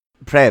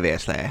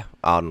previously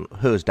on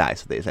Whose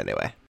Dice Are These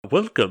Anyway?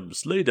 Welcome,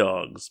 sleigh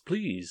dogs.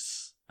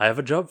 Please, I have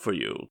a job for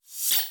you.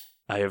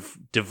 I have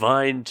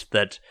divined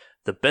that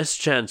the best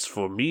chance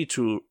for me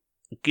to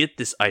get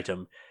this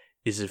item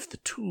is if the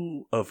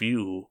two of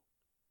you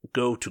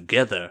go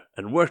together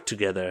and work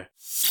together.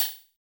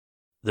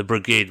 The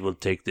brigade will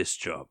take this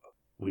job.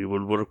 We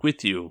will work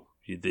with you.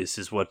 This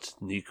is what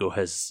Nico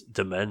has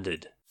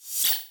demanded.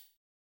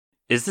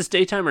 Is this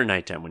daytime or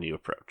nighttime when you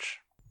approach?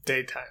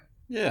 Daytime.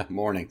 Yeah,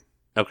 morning.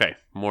 Okay,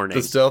 morning.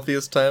 The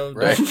stealthiest time of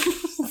day.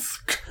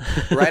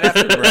 Right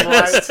after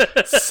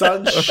breakfast.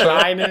 Sun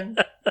shining.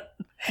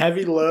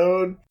 Heavy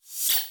load.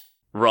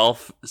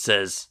 Rolf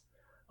says,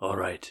 all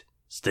right,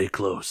 stay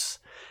close.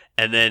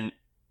 And then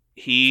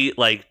he,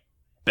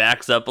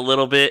 backs up a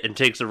little bit and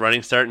takes a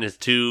running start, and his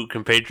two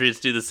compatriots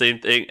do the same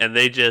thing, and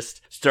they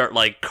just start,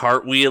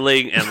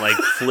 cartwheeling and,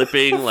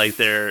 flipping like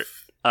they're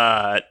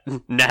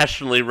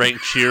nationally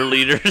ranked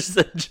cheerleaders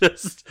that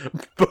just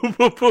boom,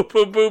 boom, boom,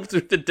 boom, boom through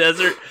the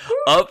desert,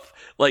 up,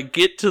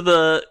 get to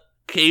the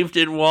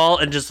caved-in wall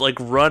and just,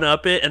 run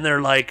up it, and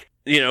they're,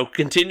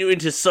 continuing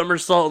to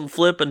somersault and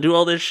flip and do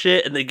all this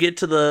shit, and they get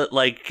to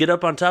the, get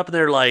up on top, and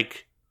they're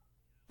like,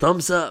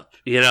 thumbs up.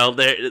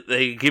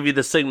 They give you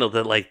the signal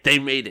that, they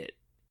made it.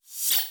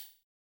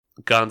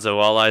 Gonzo,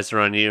 all eyes are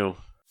on you.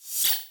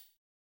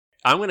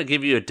 I'm going to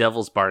give you a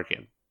devil's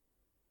bargain.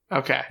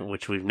 Okay.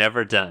 Which we've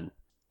never done.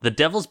 The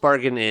devil's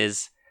bargain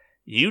is,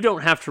 you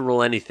don't have to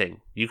roll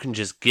anything. You can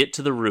just get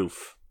to the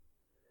roof.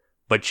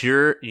 But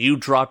you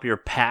drop your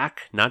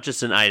pack, not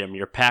just an item,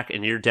 your pack,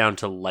 and you're down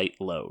to light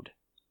load.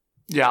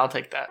 Yeah, I'll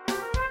take that.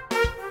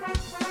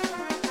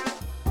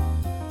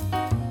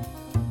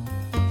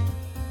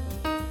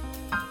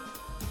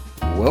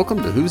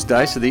 Welcome to Whose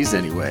Dice Are These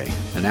Anyway?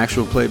 An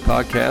actual play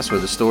podcast where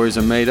the stories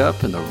are made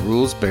up and the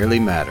rules barely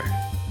matter.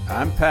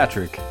 I'm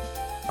Patrick.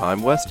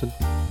 I'm Weston.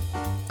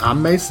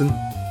 I'm Mason.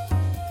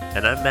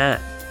 And I'm Matt.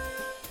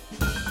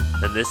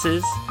 And this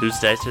is Whose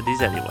Dice Are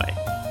These Anyway?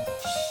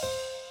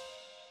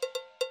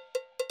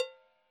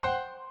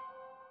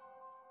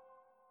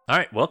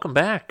 Alright, welcome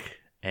back.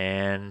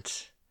 And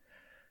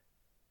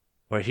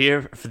we're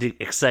here for the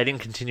exciting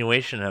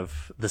continuation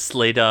of the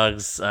Sleigh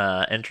Dogs'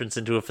 entrance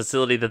into a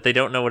facility that they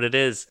don't know what it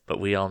is, but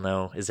we all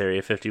know is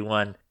Area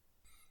 51.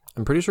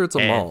 I'm pretty sure it's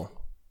a mall.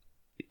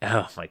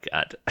 Oh my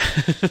god.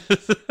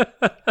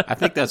 I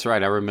think that's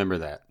right. I remember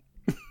that.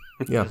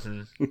 Yeah.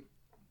 Mm-hmm.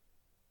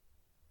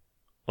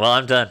 Well,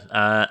 I'm done.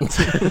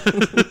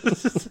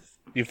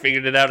 You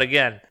figured it out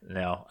again.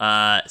 No.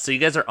 So you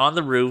guys are on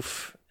the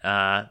roof,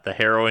 the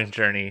harrowing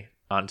journey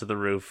onto the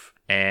roof.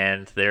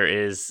 And there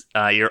is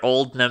your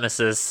old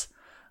nemesis,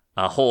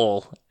 a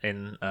hole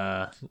in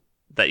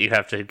that you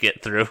have to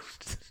get through,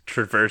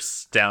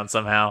 traverse down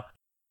somehow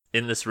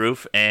in this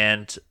roof.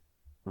 And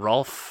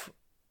Rolf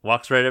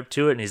walks right up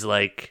to it, and he's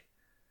like,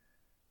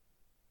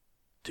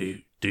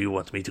 "Do you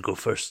want me to go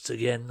first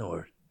again,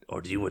 or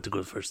do you want to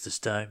go first this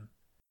time?"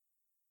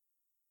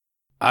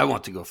 I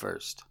want to go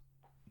first,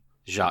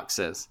 Jacques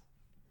says.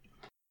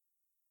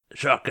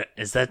 Jacques,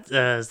 is that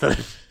a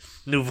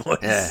new voice?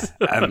 Yeah,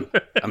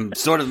 I'm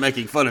sort of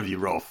making fun of you,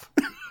 Rolf.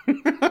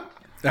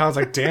 I was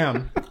like,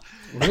 damn.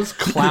 We're just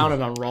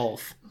clowning on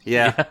Rolf.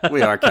 Yeah,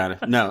 we are kind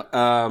of. No,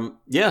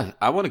 yeah,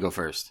 I want to go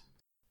first.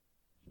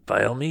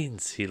 By all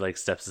means, he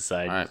steps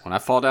aside. All right, when I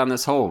fall down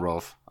this hole,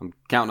 Rolf, I'm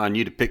counting on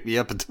you to pick me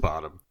up at the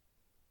bottom.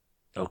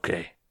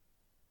 Okay.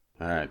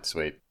 All right,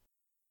 sweet.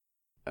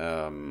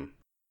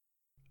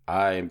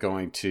 I am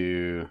going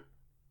to...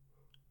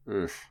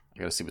 I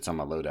gotta see what's on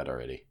my loadout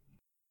already.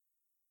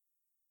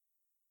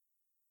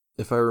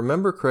 If I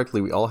remember correctly,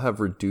 we all have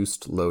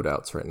reduced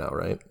loadouts right now,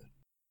 right?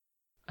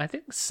 I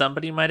think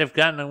somebody might have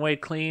gotten away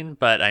clean,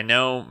 but I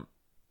know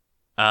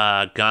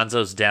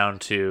Gonzo's down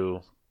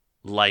to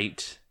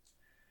light,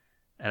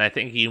 and I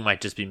think you might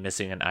just be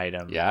missing an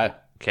item. Yeah.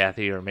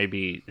 Kathy, or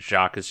maybe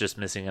Jacques is just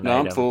missing an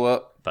item. No, I'm full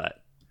up.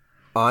 But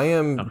I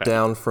am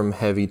down from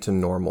heavy to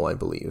normal, I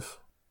believe.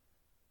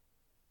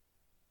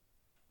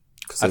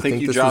 Because I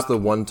think this was the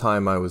one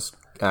time I was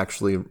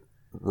actually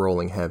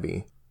rolling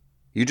heavy.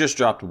 You just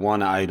dropped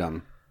one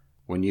item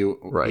when you...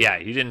 Right. Yeah,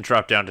 you didn't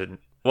drop down to...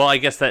 Well, I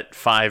guess that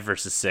 5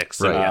 versus 6,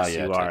 so right. yes,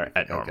 you are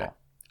at normal. Okay.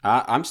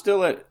 I'm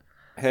still at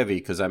heavy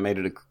because I made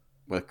it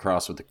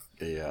across with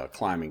the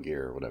climbing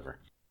gear or whatever.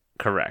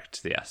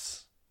 Correct,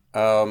 yes.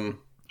 I'm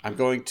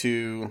going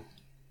to,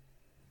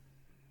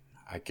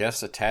 I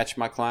guess, attach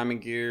my climbing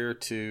gear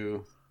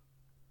to...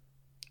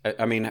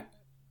 I mean,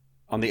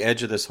 on the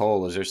edge of this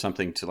hole, is there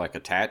something to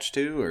attach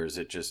to, or is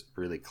it just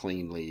really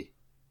cleanly...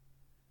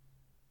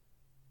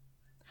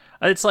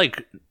 It's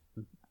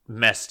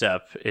messed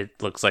up.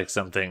 It looks like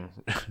something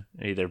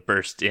either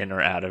burst in or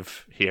out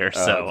of here.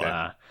 Oh, so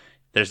okay.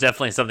 There's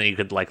definitely something you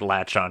could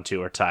latch onto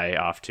or tie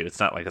off to. It's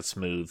not a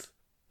smooth.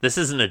 This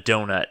isn't a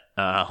donut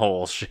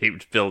hole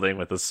shaped building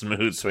with a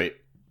smooth Sweet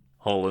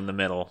hole in the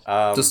middle.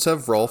 Just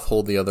have Rolf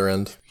hold the other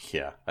end.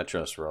 Yeah, I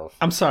trust Rolf.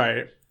 I'm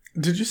sorry.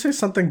 Did you say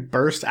something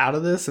burst out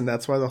of this and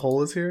that's why the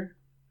hole is here?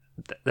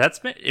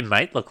 It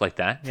might look like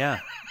that. Yeah.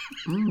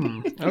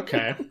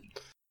 Okay.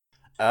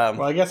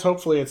 Well, I guess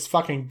hopefully it's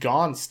fucking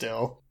gone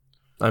still.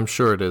 I'm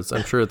sure it is.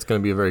 I'm sure it's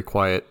going to be a very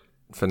quiet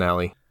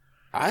finale.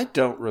 I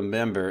don't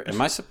remember. Am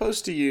I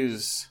supposed to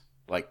use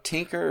like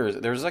Tinker? Or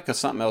there's like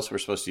something else we're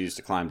supposed to use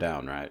to climb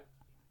down, right?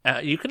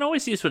 You can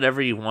always use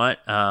whatever you want.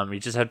 You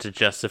just have to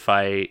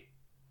justify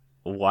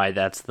why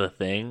that's the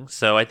thing.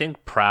 So I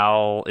think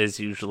Prowl is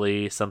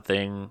usually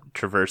something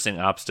traversing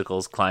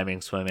obstacles,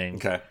 climbing, swimming.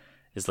 Okay.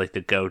 Is like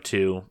the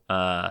go-to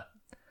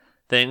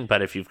thing.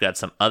 But if you've got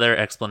some other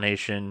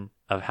explanation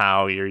of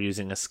how you're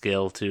using a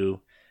skill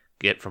to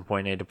get from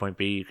point A to point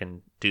B, you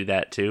can do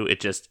that too. It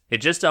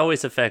just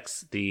always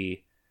affects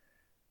the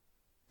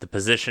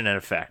position and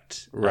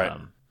effect. Right.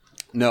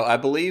 No, I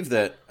believe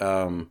that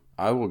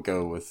I will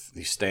go with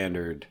the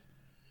standard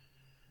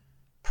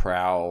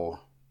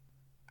Prowl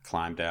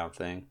climb down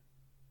thing.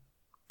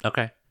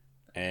 Okay.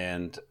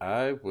 And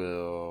I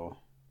will,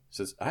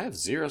 since I have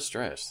 0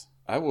 stress,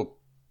 I will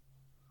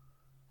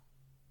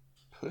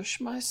push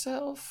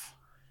myself.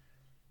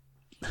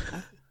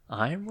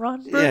 I'm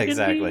Ron Burgundy. Yeah,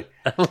 exactly.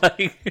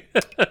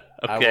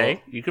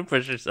 Okay, you can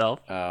push yourself.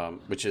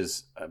 Which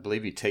is, I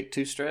believe you take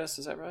 2 stress,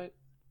 is that right?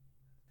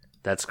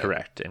 That's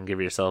correct. And give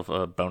yourself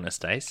a bonus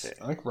dice. Okay.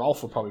 I think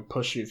Rolf will probably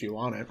push you if you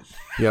want it.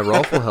 Yeah,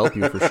 Rolf will help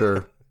you for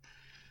sure.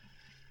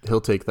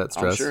 He'll take that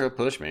stress. I'm sure he'll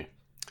push me.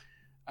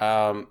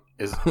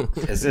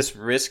 Is this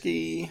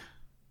risky?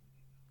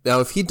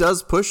 Now, if he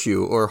does push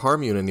you or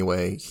harm you in any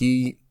way,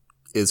 he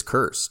is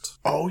cursed.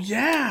 Oh,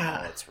 yeah.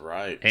 That's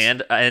right.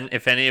 And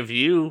if any of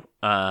you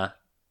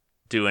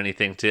do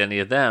anything to any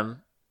of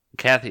them,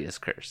 Kathy is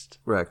cursed.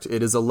 Correct.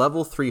 It is a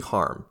level 3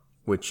 harm,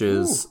 which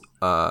is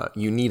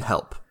you need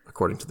help,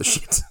 according to the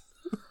sheet.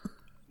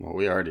 Well,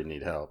 we already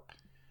need help.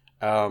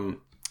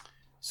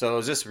 So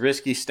is this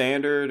risky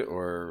standard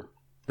or?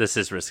 This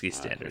is risky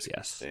standard, Risky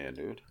yes.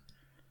 Standard.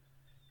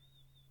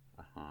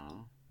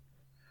 Uh-huh.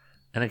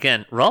 And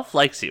again, Rolf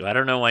likes you. I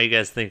don't know why you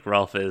guys think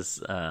Rolf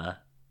is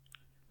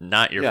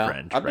not your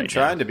friend. I've been right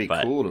trying now, to be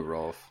but... cool to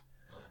Rolf.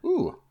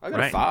 Ooh, I got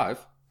a Right.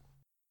 5.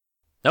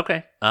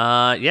 Okay.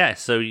 Yeah,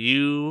 so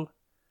you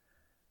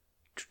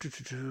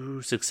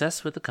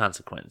success with the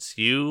consequence.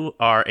 You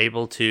are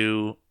able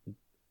to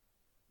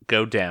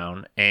go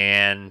down,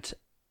 and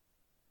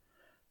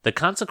the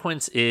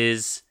consequence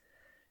is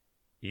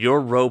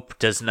your rope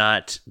does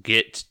not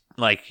get,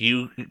 like,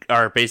 you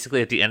are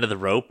basically at the end of the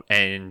rope,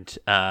 and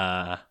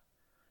no,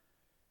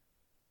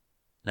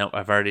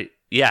 I've already,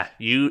 yeah,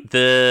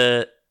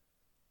 you're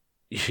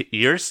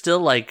still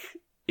like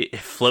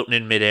floating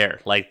in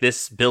midair. Like,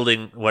 this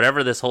building,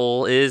 whatever this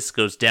hole is,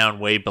 goes down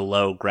way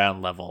below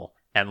ground level,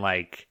 and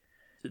like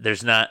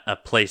there's not a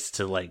place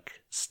to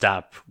like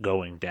stop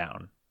going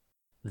down.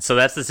 And so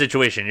that's the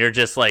situation. You're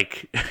just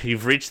like,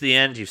 you've reached the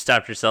end, you've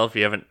stopped yourself,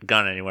 you haven't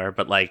gone anywhere,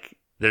 but like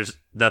there's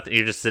nothing,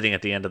 you're just sitting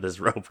at the end of this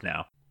rope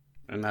now.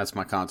 And that's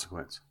my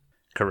consequence.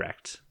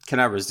 Correct. Can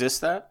I resist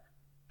that?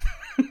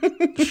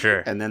 Sure.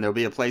 And then there'll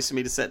be a place for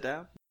me to sit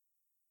down?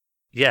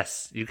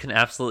 Yes, you can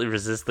absolutely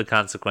resist the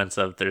consequence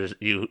of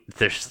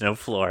there's no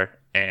floor.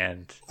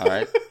 And all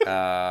right.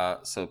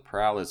 So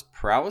Prowl is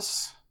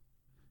prowess.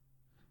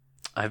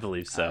 I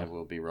believe so. I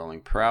will be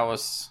rolling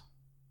prowess.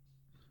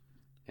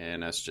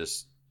 And that's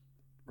just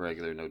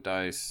regular, no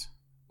dice.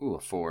 Ooh, a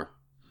 4.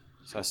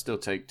 So I still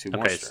take 2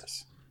 more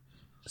stress.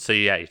 So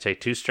yeah, you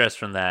take 2 stress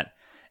from that.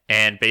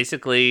 And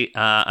basically,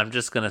 I'm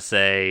just going to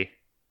say,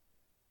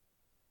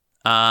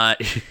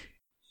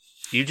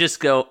 you just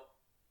go,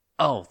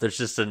 oh, there's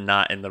just a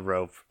knot in the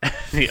rope.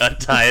 You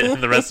untie it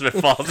and the rest of it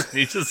falls, and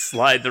you just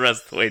slide the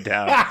rest of the way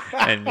down,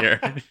 and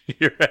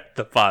you're at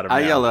the bottom.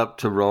 I now. yell up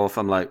to Rolf.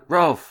 I'm like,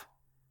 Rolf,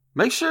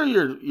 make sure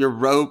your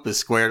rope is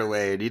squared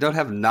away and you don't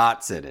have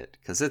knots in it,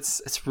 because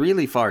it's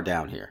really far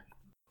down here.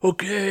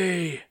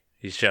 Okay,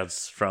 he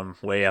shouts from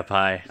way up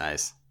high.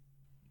 Nice.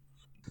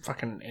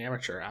 Fucking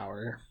amateur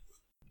hour.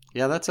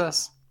 Yeah, that's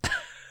us.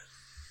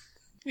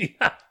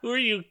 Yeah, who are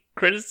you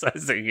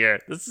criticizing here?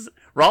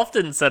 Rolf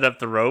didn't set up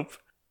the rope.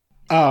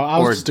 Oh, I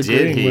was Or just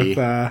did agreeing he? with,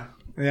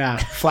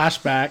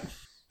 flashback.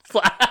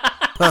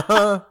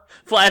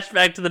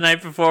 Flashback to the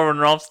night before when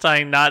Rolf's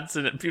tying knots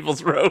in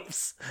people's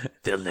ropes.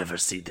 They'll never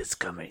see this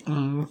coming.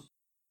 Mm.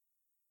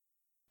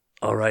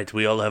 All right,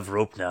 we all have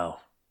rope now.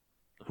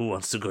 Who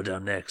wants to go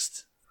down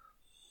next?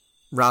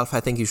 Ralph,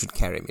 I think you should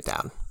carry me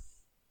down.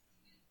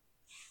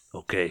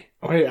 Okay.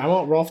 Wait, I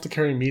want Rolf to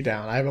carry me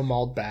down. I have a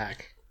mauled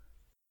back.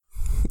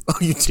 Oh,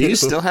 you Do you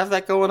still have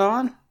that going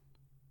on?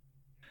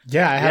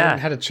 Yeah, I haven't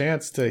had a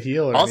chance to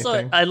heal or Also,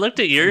 anything. I looked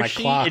at your My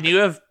sheet, clock. and you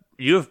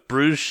have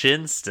bruised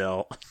shins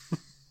still.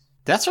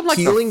 That's from like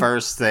Healing the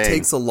first thing.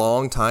 takes a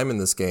long time in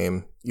this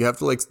game. You have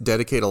to like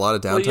dedicate a lot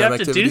of downtime Well, you have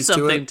to do activities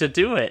something to to it.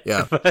 do it.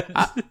 Yeah.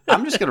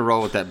 I'm just going to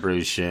roll with that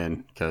bruised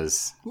shin,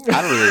 because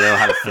I don't really know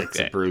how to fix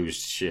Okay. a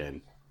bruised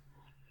shin.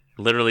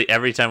 Literally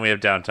every time we have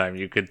downtime,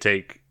 you could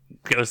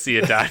go see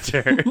a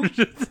doctor.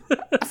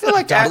 I feel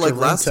like Dr. Like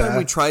last Renta. time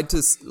we tried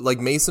to, like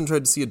Mason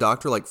tried to see a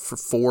doctor like for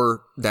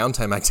 4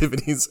 downtime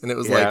activities, and it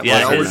was like,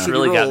 yeah, well, it's we're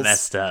really shitty got rolls.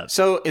 messed up.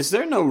 So is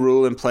there no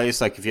rule in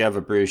place, like if you have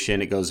a bruised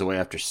shin, it goes away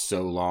after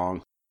so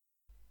long?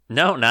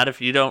 No, not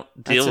if you don't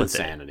deal That's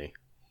with insanity.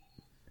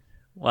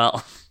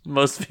 Well,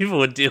 most people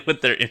would deal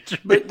with their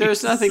injuries. But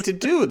there's nothing to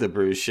do with the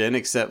bruised shin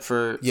except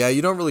for Yeah,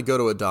 you don't really go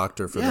to a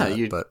doctor for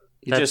that, but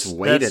you just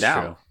wait it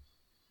out.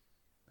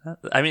 True.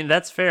 I mean,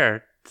 that's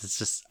fair. It's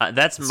just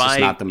that's It's my just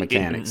not the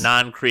mechanics.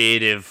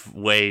 non-creative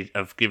way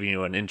of giving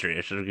you an injury.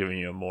 I should have given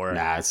you a more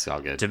Nah, it's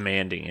all good.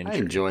 demanding I injury.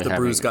 enjoy the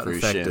having bruise a got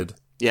bruised infected. shin.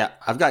 Yeah,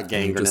 I've got And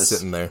you're gangrenous just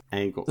sitting there.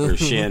 ankle or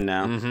shin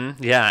now.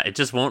 Yeah, it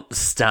just won't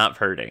stop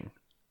hurting.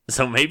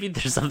 So maybe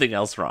there's something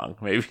else wrong.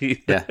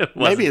 Maybe Yeah, it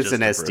wasn't maybe it's just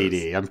an a bruise.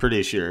 STD. I'm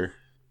pretty sure.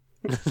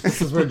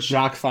 This is where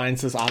Jock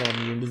finds his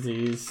autoimmune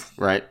disease.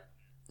 Right?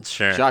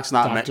 Sure. Jacques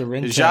not Dr.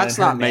 Rinta Jacques and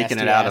her not making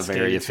it nasty out ass of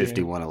Area gave it to him.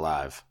 51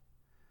 alive.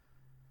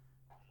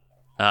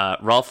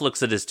 Rolf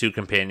looks at his two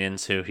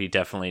companions, who he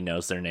definitely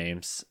knows their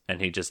names, and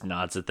he just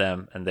nods at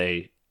them, and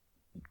they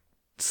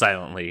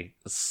silently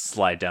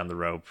slide down the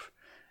rope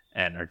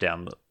and are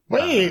down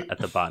Wait. at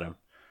the bottom.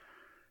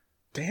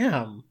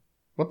 Damn.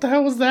 What the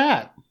hell was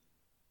that?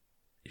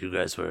 You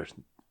guys were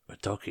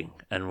talking,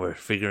 and we're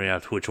figuring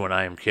out which one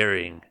I am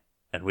carrying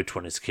and which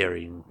one is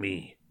carrying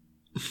me.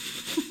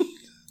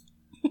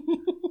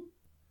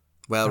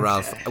 Well,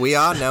 Ralph, we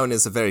are known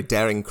as a very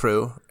daring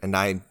crew, and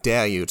I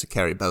dare you to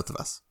carry both of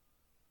us.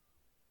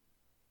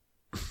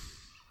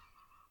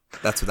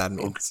 That's what that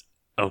means.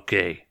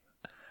 Okay,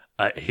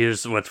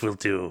 here's what we'll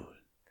do.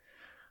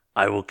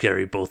 I will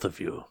carry both of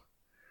you.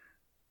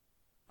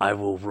 I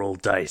will roll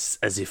dice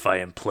as if I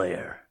am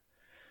player.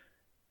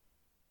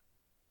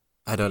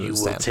 I don't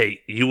understand.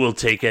 You will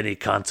take any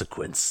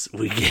consequence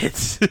we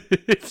get.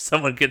 If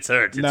someone gets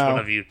hurt, it's No. one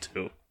of you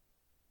two.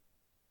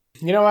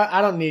 You know what?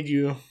 I don't need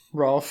you,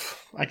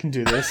 Rolf. I can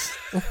do this.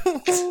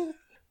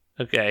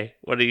 Okay,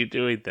 what are you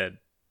doing then?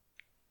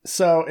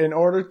 So, in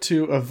order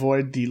to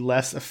avoid the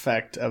less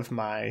effect of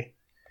my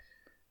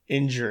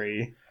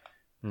injury,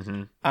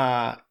 Mm-hmm.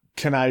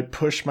 can I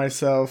push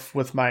myself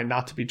with my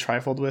not to be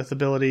trifled with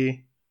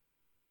ability?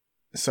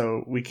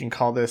 So we can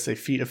call this a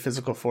feat of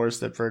physical force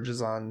that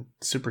verges on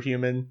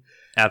superhuman.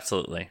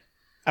 Absolutely.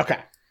 Okay.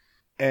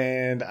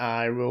 And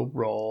I will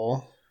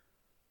roll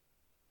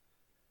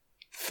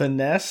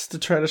finesse to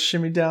try to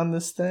shimmy down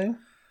this thing.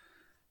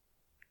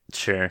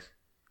 Sure.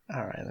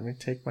 All right, let me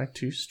take my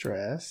 2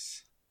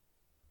 stress.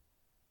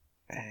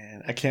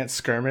 And I can't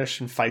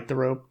skirmish and fight the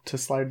rope to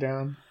slide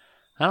down.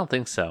 I don't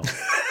think so.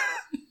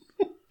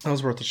 That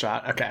was worth a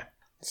shot. Okay.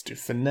 Let's do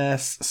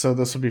finesse. So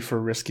this will be for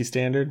risky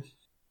standard.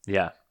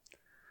 Yeah.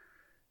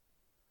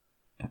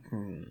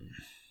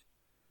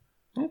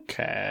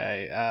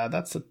 Okay.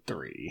 That's a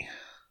 3.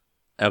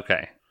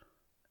 Okay.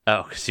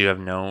 Oh, because you have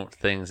no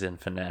things in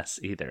finesse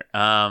either.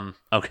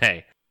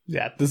 Okay.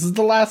 Yeah, this is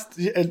the last.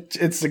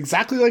 It's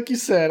exactly like you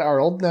said, our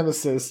old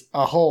nemesis,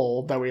 a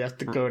hole that we have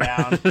to go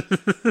down.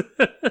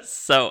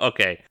 So,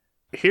 okay.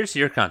 Here's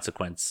your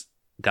consequence,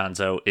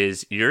 Gonzo,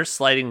 is you're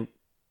sliding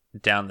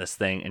down this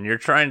thing and you're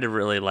trying to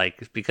really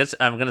because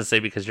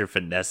you're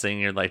finessing,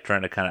 you're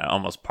trying to kind of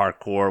almost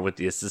parkour with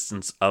the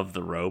assistance of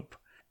the rope.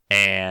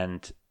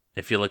 And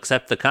if you'll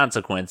accept the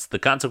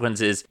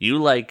consequence is you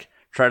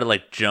try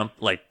to jump,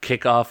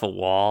 kick off a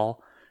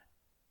wall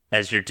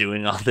as you're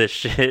doing all this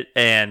shit,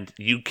 and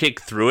you kick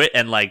through it,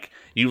 and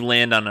you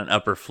land on an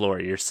upper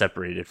floor. You're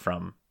separated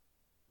from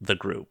the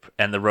group,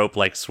 and the rope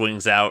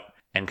swings out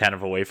and kind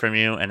of away from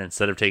you, and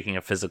instead of taking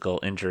a physical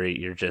injury,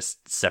 you're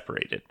just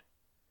separated.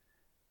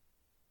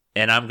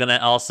 And I'm gonna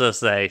also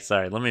say,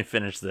 sorry, let me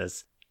finish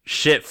this.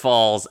 Shit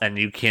falls, and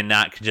you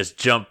cannot just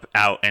jump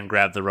out and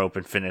grab the rope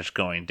and finish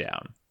going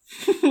down.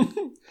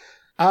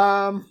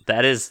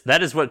 That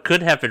is what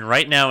could happen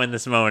right now in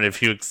this moment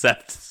if you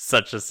accept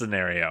such a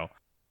scenario.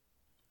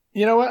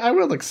 You know what? I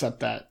will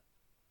accept that.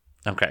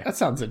 Okay. That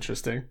sounds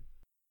interesting. I'm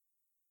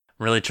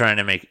really trying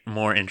to make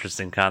more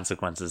interesting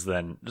consequences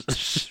than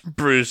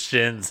bruised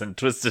shins and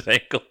twisted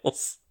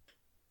ankles.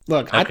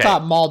 Look, I Okay.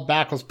 thought mauled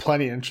back was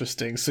plenty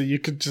interesting, so you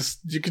could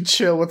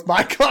chill with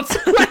my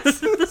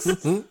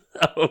consequences.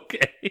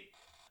 Okay.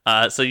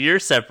 So you're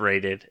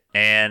separated,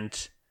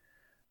 and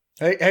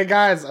hey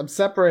guys, I'm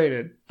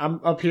separated.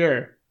 I'm up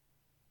here.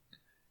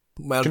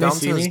 Well, Can they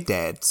see Gonzo's me?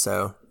 dead,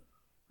 so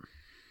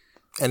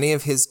any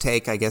of his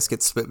take, I guess,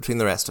 gets split between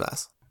the rest of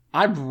us.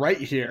 I'm right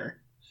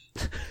here.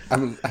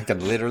 I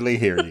can literally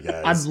hear you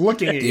guys. I'm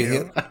looking at Do you you.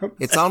 hear?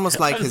 It's almost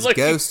like I'm his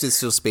looking- ghost is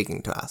still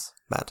speaking to us,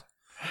 but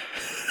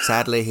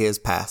sadly he has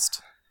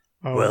passed.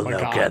 Oh well, my now,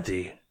 God.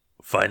 Kathy,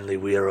 finally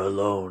we are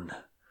alone.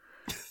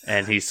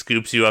 And he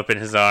scoops you up in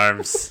his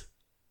arms,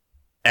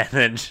 and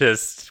then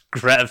just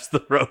grabs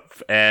the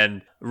rope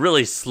and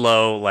really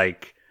slow,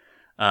 like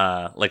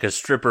a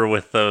stripper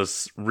with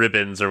those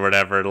ribbons or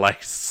whatever,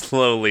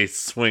 slowly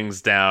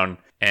swings down.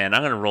 And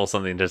I'm gonna roll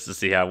something just to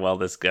see how well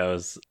this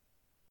goes.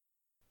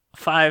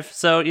 5.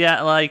 So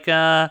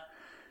yeah,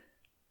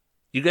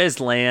 you guys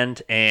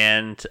land,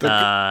 and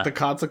The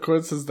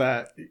consequence is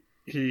that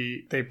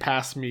they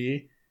pass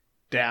me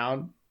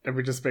down, and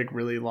we just make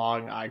really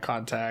long eye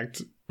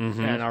contact,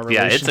 and our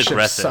yeah, it's relationship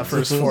aggressive.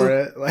 suffers for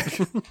it.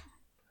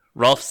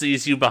 Rolf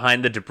sees you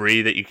behind the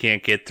debris that you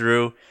can't get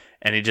through,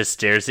 and he just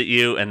stares at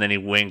you, and then he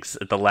winks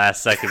at the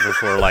last second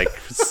before like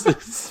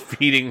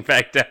speeding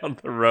back down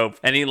the rope.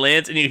 And he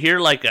lands, and you hear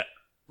like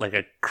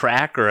a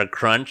crack or a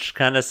crunch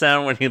kind of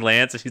sound when he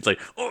lands, and he's like,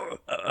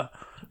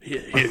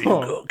 here you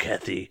go,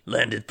 Kathy.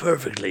 Landed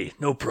perfectly.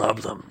 No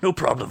problem. No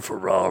problem for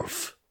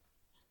Rolf.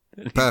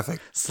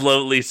 Perfect.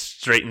 Slowly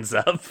straightens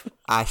up.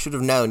 I should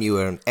have known you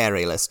were an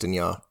aerialist in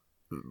your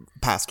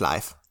past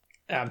life.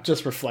 I'm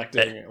just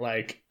reflecting, I'm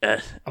like,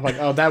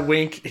 oh, that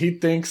wink, he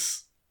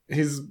thinks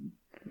he's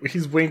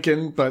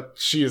winking, but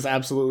she is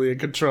absolutely in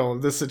control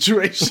of this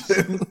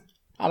situation.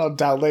 I don't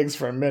doubt legs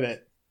for a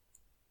minute.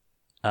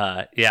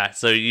 Yeah,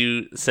 so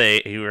you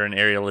say you were an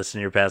aerialist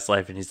in your past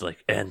life, and he's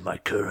like, and my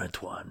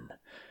current one.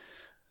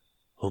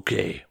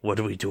 Okay, what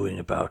are we doing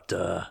about,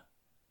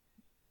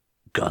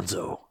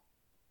 Gonzo?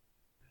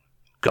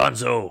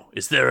 Gonzo,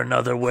 is there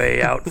another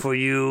way out for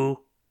you?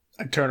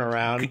 I turn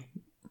around.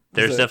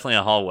 There's definitely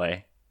a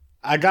hallway.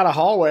 I got a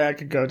hallway I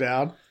could go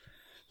down.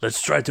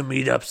 Let's try to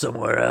meet up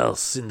somewhere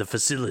else in the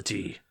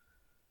facility.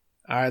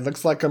 Alright,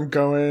 looks like I'm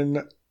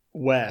going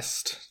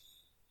west.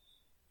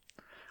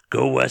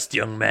 Go west,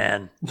 young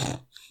man.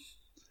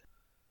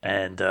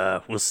 And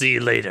we'll see you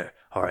later.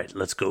 Alright,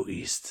 let's go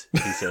east,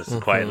 he says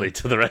quietly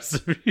to the rest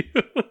of you.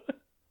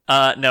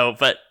 No,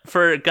 but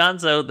for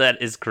Gonzo,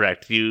 that is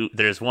correct.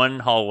 There's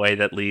one hallway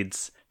that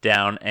leads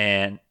down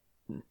and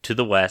to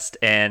the west,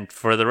 and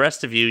for the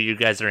rest of you, you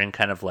guys are in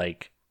kind of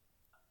like,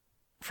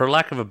 for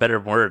lack of a better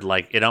word,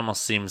 like it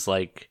almost seems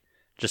like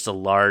just a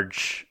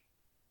large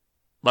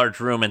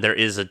room, and there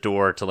is a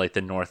door to like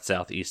the north,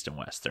 south, east, and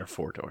west. There are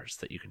 4 doors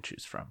that you can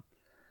choose from.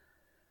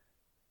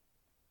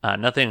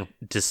 Nothing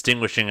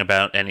distinguishing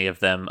about any of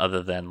them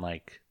other than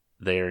like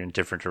they're in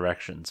different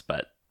directions,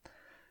 but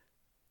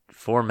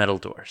 4 metal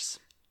doors.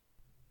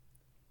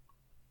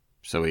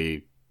 So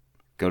we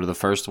go to the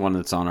first one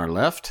that's on our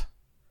left?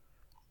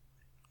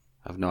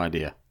 I have no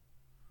idea.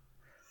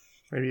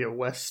 Maybe a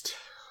west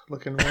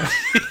looking one.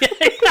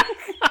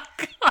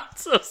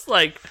 So it's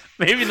like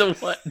maybe the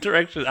what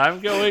direction I'm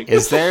going.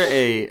 Is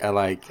there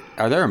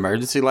are there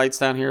emergency lights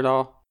down here at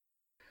all?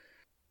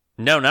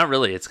 No, not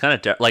really. It's kind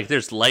of dark. Like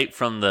there's light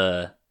from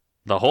the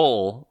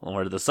hole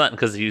or the sun,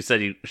 because you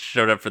said you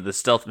showed up for the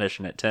stealth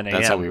mission at 10 a.m.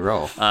 That's how we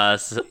roll.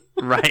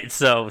 Right,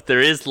 so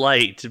there is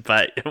light,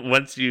 but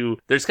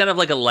there's kind of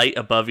like a light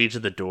above each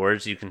of the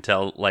doors. You can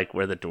tell like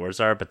where the doors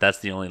are, but that's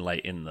the only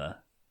light in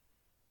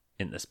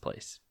this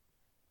place.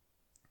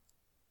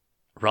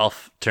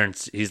 Rolf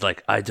turns, he's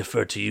like, I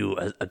defer to you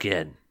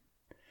again.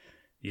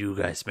 You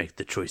guys make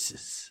the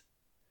choices.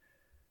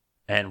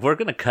 And we're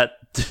going to cut,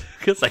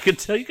 because I can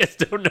tell you guys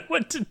don't know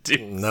what to do.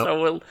 Nope.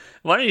 So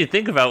why don't you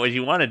think about what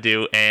you want to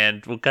do,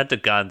 and we'll cut to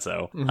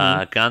Gonzo.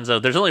 Mm-hmm. Gonzo,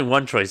 there's only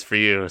one choice for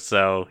you,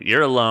 so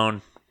you're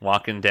alone,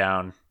 walking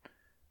down.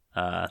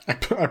 I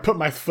put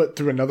my foot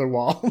through another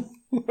wall.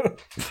 Own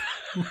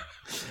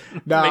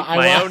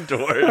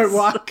doors.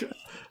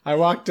 I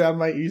walk down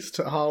my east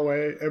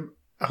hallway.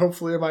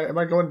 Hopefully, am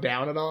I going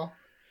down at all?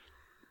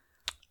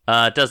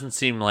 It doesn't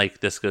seem like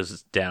this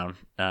goes down.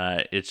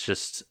 It's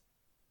just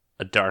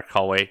a dark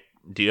hallway.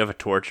 Do you have a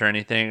torch or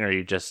anything, or are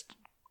you just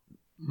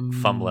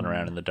fumbling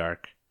around in the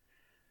dark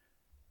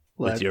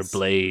with your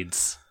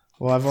blades?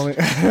 Well, I've only...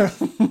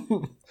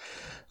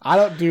 I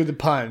don't do the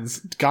puns.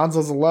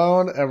 Gonzo's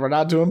alone, and we're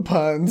not doing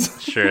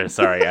puns. Sure,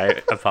 sorry.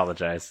 I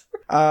apologize.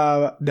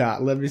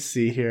 Let me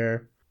see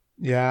here.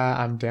 Yeah,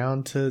 I'm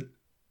down to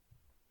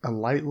a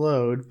light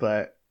load,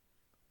 but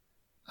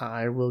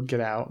I will get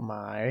out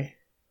my...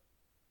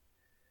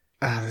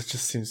 this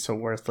just seems so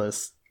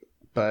worthless,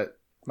 but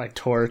my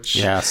torch.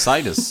 Yeah,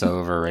 sight is so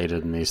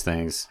overrated in these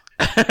things.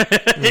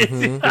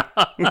 Mm-hmm.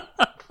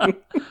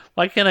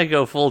 Why can't I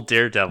go full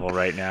Daredevil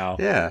right now?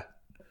 Yeah.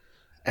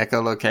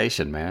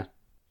 Echolocation, man.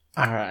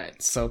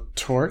 Alright, so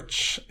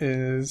torch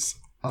is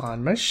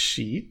on my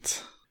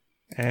sheet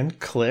and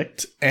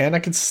clicked, and I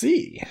can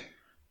see.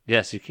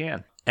 Yes, you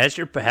can. As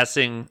you're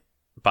passing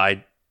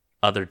by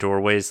other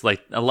doorways,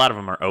 like a lot of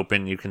them are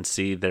open, you can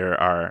see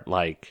there are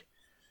like,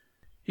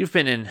 you've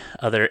been in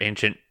other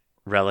ancient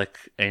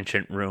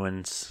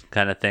ruins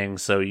kind of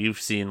things, so you've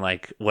seen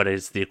like what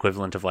is the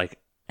equivalent of like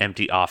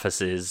empty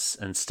offices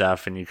and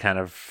stuff, and you kind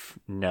of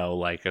know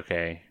like,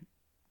 okay,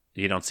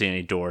 you don't see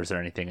any doors or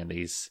anything in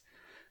these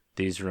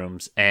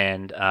rooms,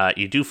 and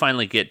you do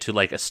finally get to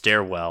like a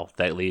stairwell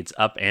that leads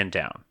up and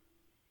down.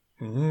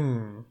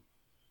 I'm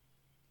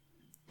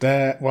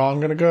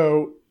gonna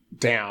go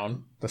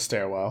down the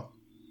stairwell.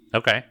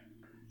 Okay.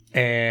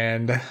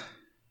 And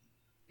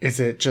is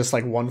it just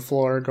like one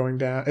floor going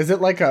down? Is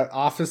it like a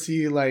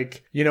office-y,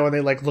 like, you know, when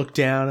they like look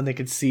down and they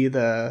can see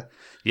the...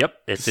 Yep,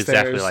 it's the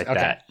exactly stairs? like Okay.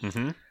 that.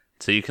 Mm-hmm.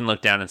 So you can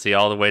look down and see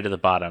all the way to the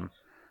bottom.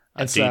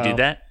 Do you do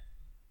that?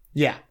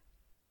 Yeah.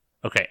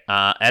 Okay.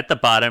 At the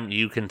bottom,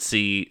 you can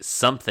see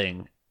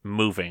something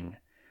moving,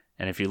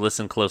 and if you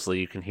listen closely,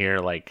 you can hear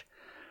like...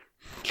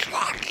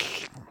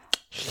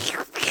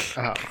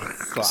 Oh,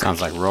 fuck.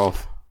 Sounds like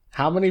Rolf.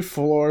 How many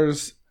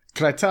floors...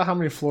 Could I tell how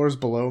many floors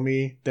below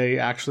me they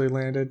actually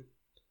landed?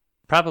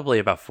 Probably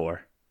about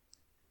 4.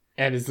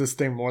 And is this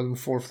thing more than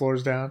 4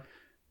 floors down?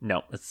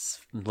 No,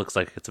 looks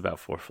like it's about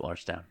 4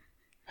 floors down.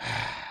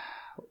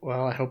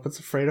 Well, I hope it's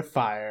afraid of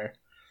fire.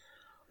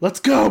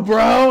 Let's go,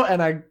 bro!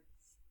 And I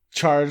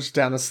charge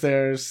down the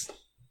stairs.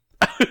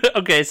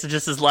 Okay, so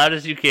just as loud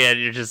as you can,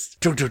 you're just...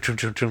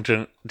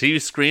 Do you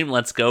scream,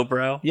 let's go,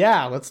 bro?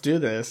 Yeah, let's do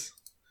this.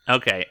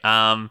 Okay,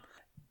 let's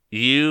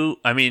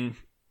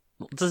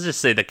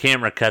just say the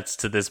camera cuts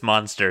to this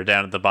monster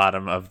down at the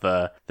bottom of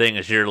the thing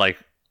as you're like,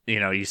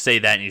 you say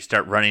that and you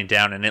start running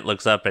down and it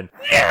looks up and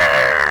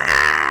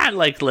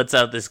like lets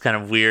out this kind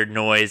of weird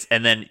noise,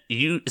 and then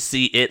you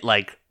see it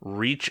like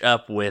reach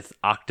up with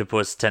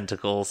octopus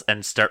tentacles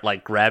and start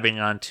like grabbing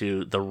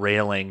onto the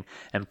railing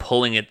and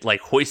pulling it, like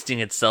hoisting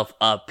itself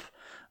up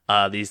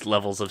these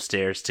levels of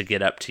stairs to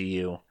get up to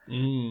you.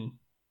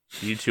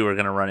 You two are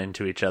going to run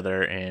into each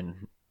other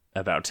in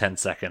about 10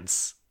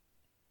 seconds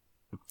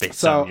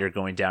based on you're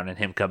going down and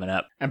him coming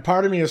up. And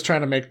part of me is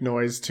trying to make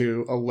noise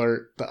to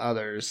alert the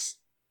others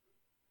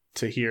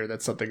to hear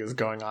that something is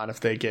going on if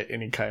they get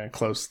any kind of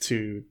close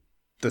to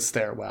the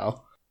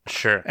stairwell.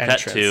 Sure.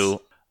 Entrance. Cut to,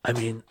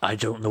 I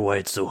don't know why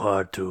it's so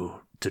hard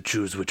to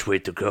choose which way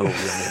to go. We only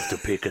have to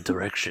pick a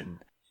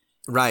direction.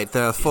 Right,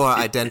 there are 4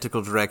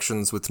 identical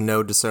directions with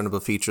no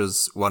discernible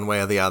features one way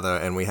or the other,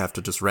 and we have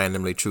to just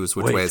randomly choose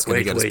which way is going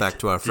to get us back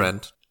to our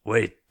friend.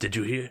 Did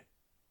you hear?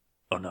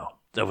 Oh no,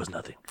 that was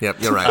nothing.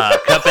 Yep, you're right.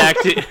 Cut back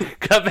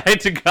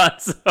to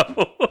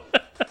Gonzo.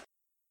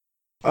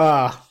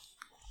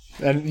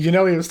 And he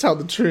was telling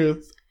the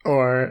truth,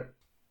 or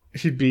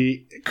he'd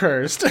be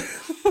cursed.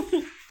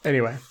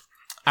 Anyway.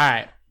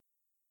 Alright.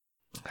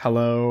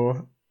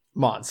 Hello,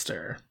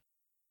 monster.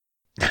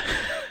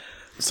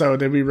 So,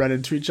 did we run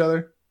into each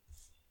other?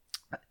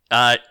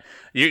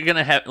 You're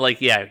gonna have,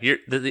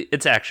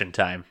 it's action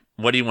time.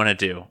 What do you want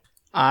to do?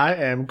 I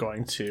am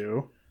going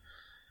to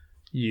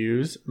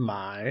use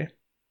my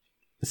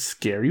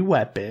scary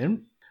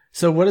weapon.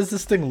 So, what does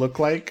this thing look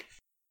like?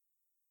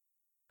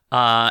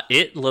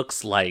 It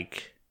looks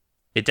like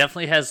it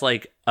definitely has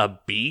like a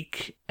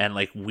beak and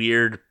like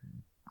weird,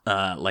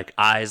 like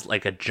eyes,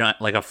 like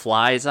a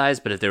fly's eyes,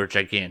 but if they were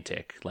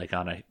gigantic, like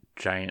on a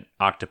giant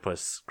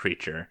octopus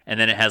creature. And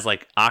then it has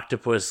like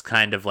octopus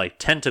kind of like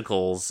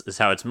tentacles is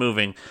how it's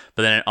moving,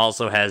 but then it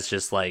also has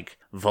just like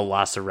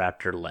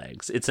velociraptor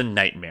legs. It's a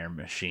nightmare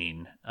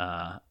machine,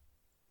 kind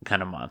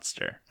of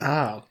monster.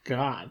 Oh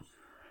God.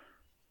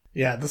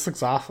 Yeah, this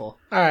looks awful.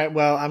 All right,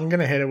 well, I'm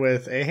gonna hit it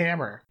with a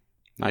hammer.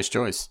 Nice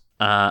choice.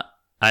 I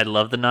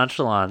love the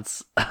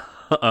nonchalance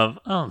of,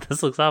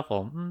 this looks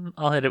awful.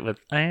 I'll hit it with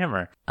a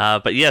hammer.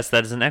 But yes,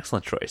 that is an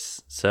excellent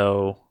choice.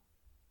 So,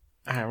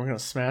 all right, we're gonna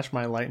smash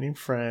my lightning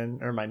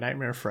friend or my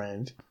nightmare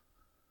friend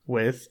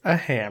with a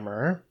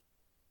hammer,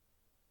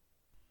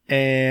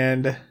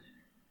 and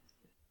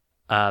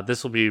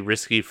this will be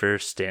risky for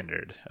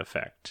standard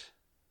effect.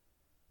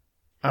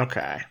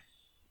 Okay,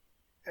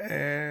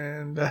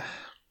 and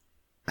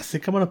I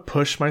think I'm gonna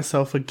push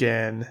myself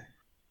again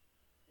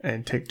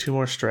and take 2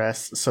 more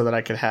stress so that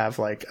I could have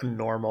like a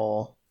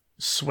normal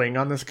swing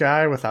on this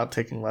guy without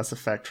taking less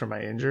effect from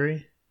my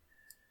injury.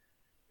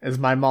 Is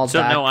my mauled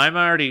back? So no, I'm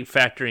already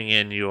factoring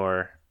in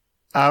your...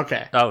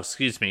 Okay. Oh,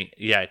 excuse me.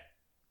 Yeah.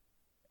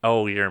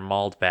 Oh, you're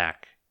mauled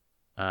back.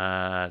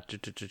 This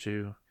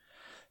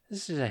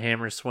is a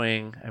hammer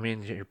swing. I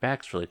mean, your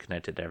back's really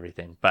connected to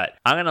everything. But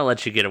I'm going to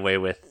let you get away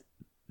with...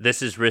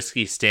 This is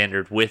risky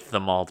standard with the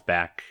mauled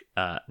back.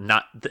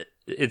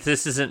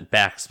 This isn't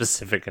back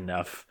specific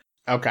enough.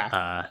 Okay.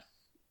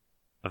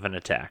 Of an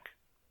attack.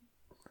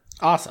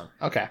 Awesome.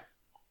 Okay.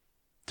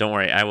 Don't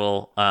worry. I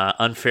will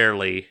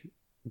unfairly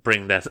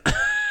bring that...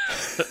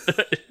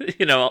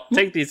 I'll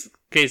take these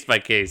case by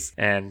case,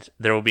 and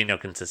there will be no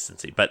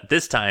consistency. But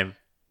this time,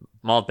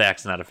 mauled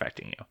back's not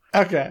affecting you.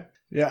 Okay.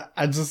 Yeah,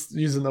 I'm just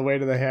using the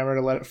weight of the hammer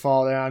to let it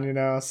fall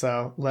down,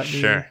 so let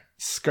me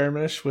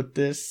skirmish with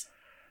this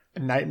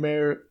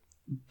nightmare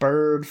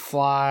bird,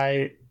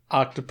 fly,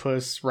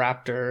 octopus,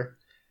 raptor.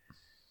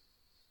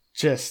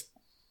 Just...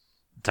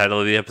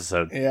 Title of the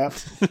episode. Yep.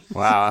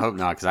 Wow, I hope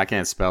not, because I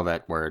can't spell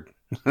that word.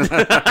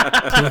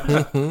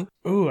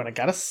 Ooh, and I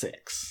got a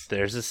 6.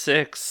 There's a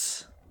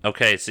 6.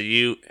 Okay, so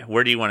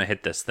where do you want to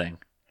hit this thing?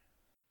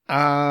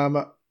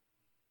 Right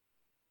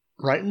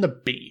in the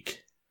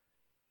beak.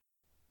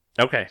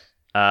 Okay.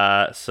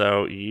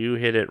 So you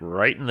hit it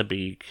right in the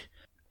beak.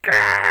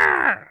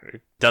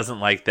 It doesn't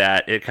like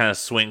that. It kind of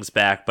swings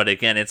back, but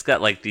again, it's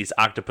got like these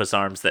octopus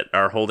arms that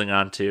are holding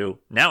on to...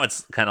 Now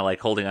it's kind of like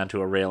holding onto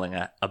a railing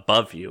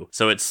above you.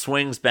 So it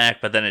swings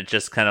back, but then it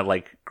just kind of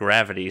like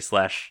gravity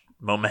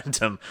 /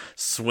 momentum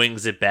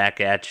swings it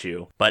back at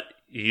you. But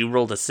you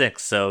rolled a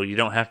 6, so you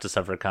don't have to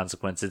suffer a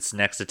consequence. Its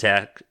next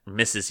attack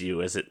misses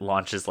you as it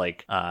launches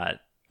like a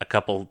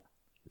couple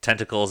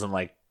tentacles and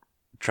like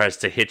tries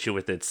to hit you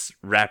with its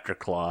raptor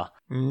claw.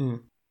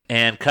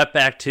 And cut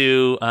back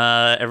to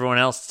everyone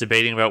else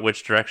debating about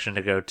which direction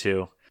to go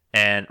to.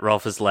 And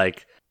Rolf is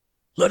like,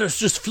 let us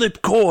just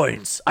flip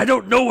coins. I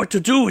don't know what to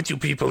do with you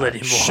people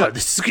anymore.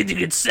 This is getting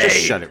insane.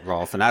 Just shut it,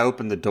 Rolf. And I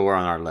open the door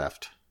on our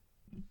left.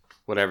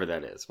 Whatever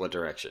that is. What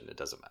direction. It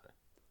doesn't matter.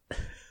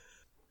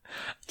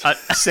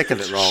 Sick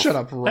of it, Rolf. Shut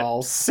up,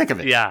 Rolf. Sick of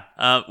it. Yeah.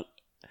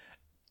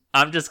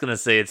 I'm just gonna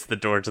say it's the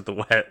door to the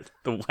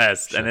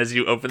west, and as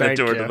you open the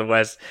door to the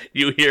west,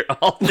 you hear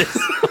all this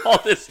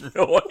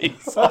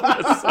noise. All of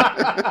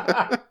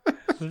a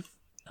sudden.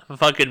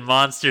 Fucking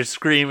monster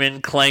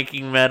screaming,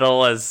 clanking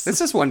metal as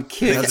This is one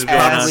kick That's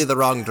ass. probably the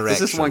wrong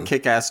direction. This is one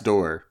kick ass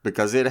door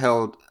because it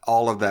held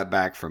all of that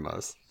back from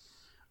us.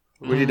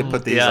 We need to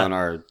put these on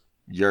our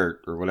yurt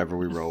or whatever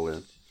we roll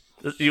in.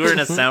 You were in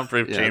a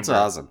soundproof chamber. It's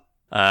awesome.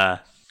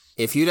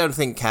 If you don't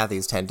think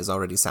Kathy's tent is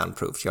already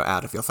soundproofed, you're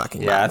out of your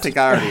fucking mind. Yeah, I think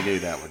I already knew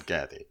that one,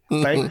 Kathy.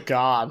 Thank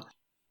God.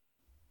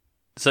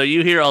 So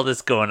you hear all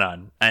this going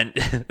on, and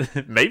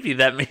maybe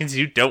that means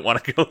you don't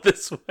want to go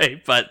this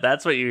way, but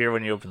that's what you hear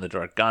when you open the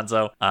door.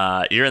 Gonzo,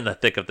 you're in the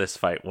thick of this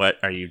fight. What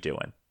are you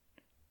doing?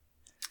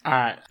 All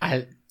right.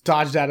 I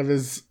dodged out of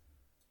his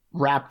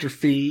raptor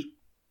feet,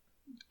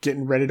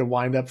 getting ready to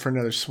wind up for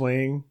another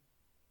swing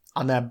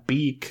on that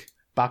beak.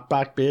 Bawk,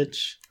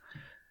 bitch.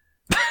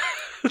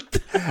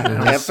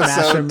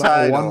 Smash him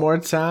one more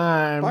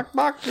time.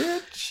 Bawk,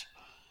 bitch.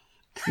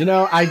 You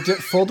know,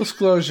 full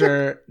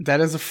disclosure,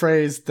 that is a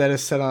phrase that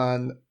is said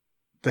on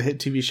the hit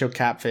TV show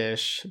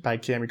Catfish by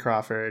Cammie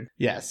Crawford.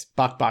 Yes,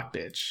 Bawk,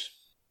 bitch.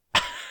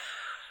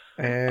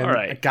 And all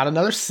right. I got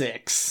another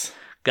 6.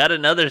 Got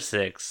another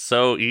 6.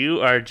 So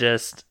you are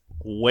just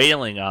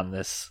wailing on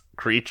this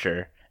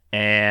creature,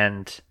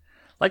 and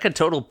like a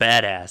total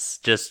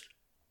badass, just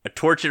a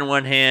torch in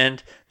one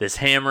hand, this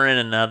hammer in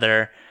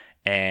another,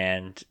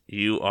 and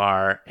you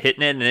are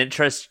hitting it,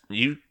 and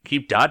you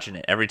keep dodging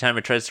it. Every time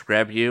it tries to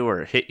grab you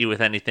or hit you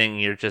with anything,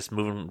 you're just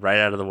moving right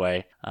out of the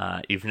way.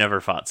 You've never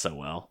fought so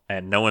well,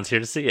 and no one's here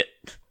to see it.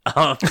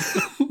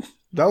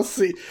 They'll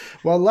see.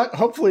 Well,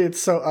 hopefully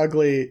it's so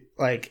ugly,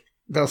 like,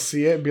 they'll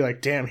see it and be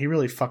like, damn, he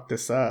really fucked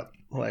this up.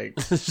 Like,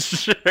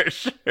 sure.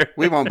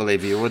 We won't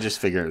believe you. We'll just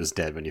figure it was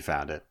dead when you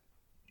found it.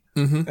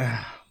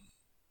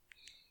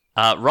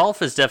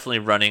 Rolf is definitely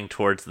running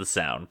towards the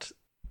sound.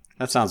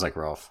 That sounds like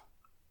Rolf.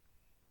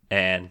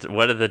 And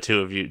what are the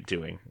two of you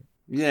doing?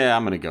 Yeah,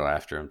 I'm going to go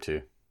after him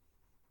too.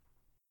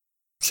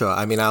 Sure,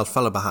 I mean, I'll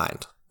follow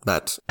behind,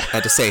 but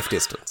at a safe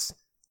distance.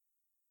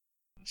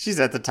 She's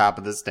at the top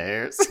of the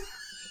stairs.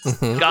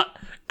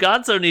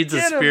 Gonzo needs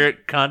a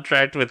spirit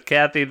contract with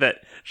Kathy that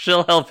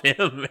she'll help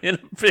him in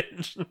a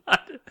pinch,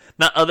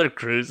 not other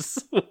crews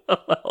will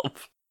help.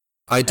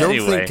 I don't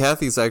think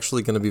Kathy's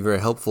actually going to be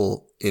very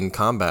helpful in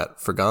combat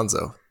for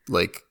Gonzo.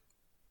 Like,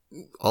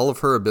 all of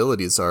her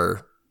abilities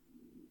are,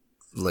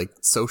 like,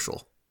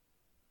 social.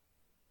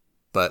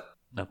 But,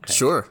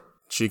 sure,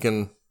 she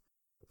can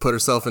put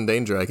herself in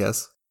danger, I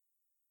guess.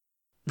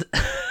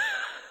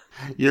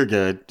 You're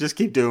good. Just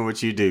keep doing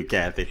what you do,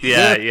 Kathy.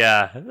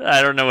 Yeah.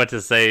 I don't know what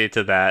to say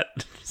to that.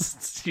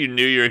 You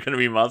knew you were going to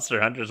be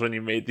monster hunters when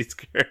you made these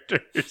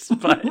characters,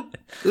 but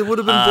it would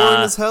have been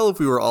boring as hell if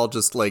we were all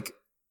just, like,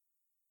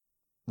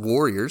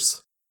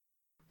 warriors.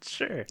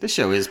 Sure. This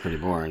show is pretty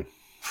boring.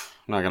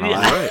 I'm not going to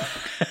lie.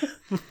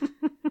 Right.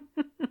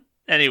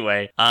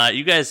 Anyway,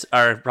 you guys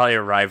are probably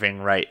arriving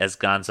right as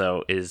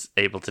Gonzo is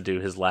able to do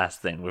his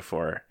last thing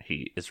before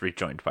he is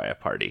rejoined by a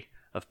party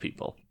of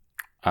people.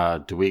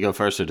 Do we go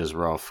first or does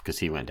Rolf? Because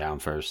he went down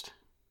first.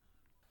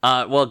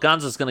 Well,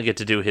 Gonzo's going to get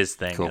to do his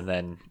thing, cool. and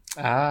then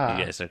you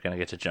guys are going to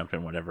get to jump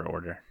in whatever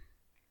order.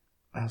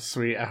 Oh,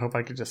 sweet. I hope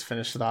I could just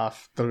finish it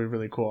off. That would be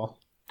really cool.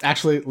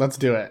 Actually, let's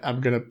do it.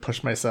 I'm going to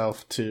push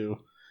myself to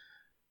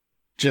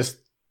just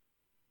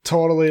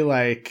totally,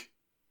 like,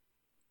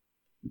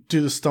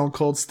 do the Stone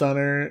Cold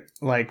Stunner,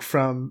 like,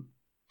 from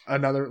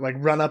another, like,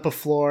 run up a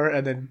floor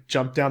and then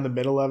jump down the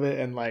middle of it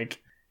and,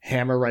 like,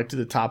 hammer right to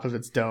the top of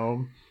its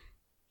dome.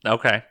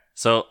 Okay.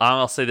 So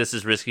I'll say this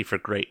is risky for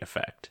great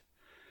effect.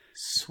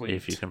 Sweet.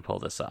 If you can pull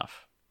this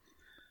off.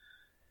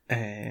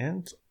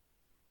 And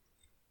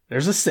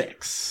there's a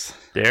 6.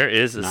 There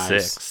is a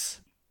 6.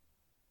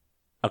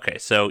 Okay,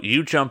 so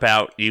you jump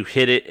out, you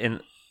hit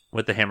it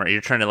with the hammer. You're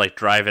trying to, like,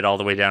 drive it all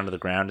the way down to the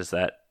ground. Is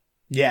that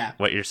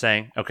what you're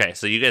saying? Okay,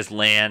 so you guys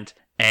land,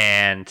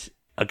 and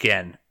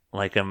again,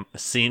 like a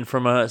scene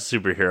from a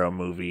superhero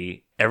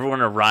movie, everyone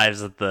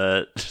arrives at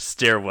the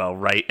stairwell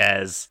right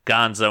as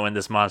Gonzo and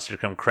this monster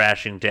come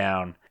crashing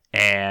down,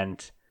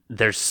 and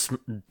there's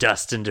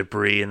dust and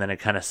debris, and then it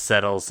kind of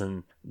settles,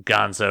 and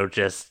Gonzo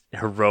just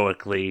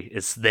heroically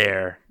is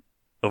there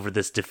over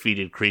this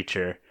defeated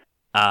creature.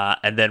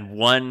 And then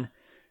one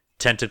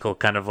tentacle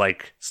kind of,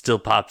 like, still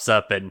pops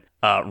up, and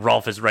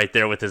Rolf is right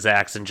there with his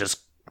axe and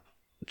just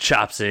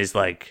chops it. He's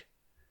like,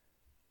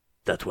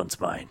 that one's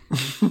mine.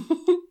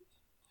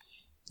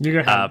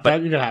 You're gonna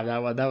have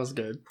that one. That was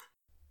good.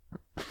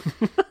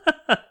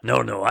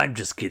 No, I'm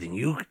just kidding.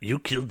 You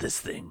killed this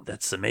thing.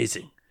 That's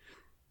amazing.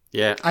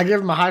 Yeah. I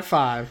give him a high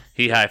five.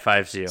 He high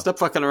fives you. Stop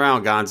fucking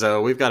around,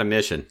 Gonzo. We've got a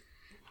mission.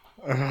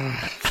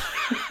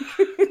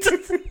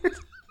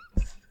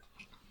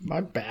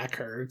 My back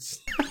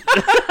hurts.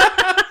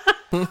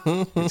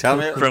 Tell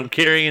me from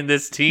carrying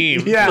this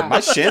team. Yeah. My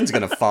shin's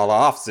gonna fall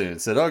off soon,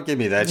 so don't give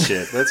me that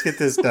shit. Let's get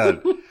this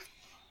done.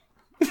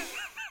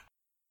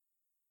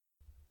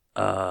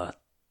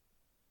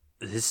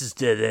 this is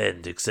dead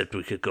end, except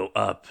we could go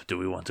up. Do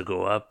we want to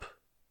go up?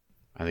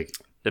 I think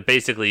But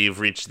basically, you've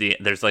reached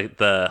there's like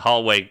the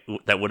hallway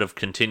that would have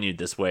continued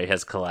this way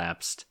has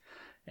collapsed,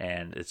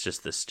 and it's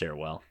just this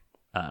stairwell.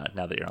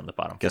 Now that you're on the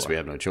bottom guess floor. we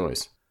have no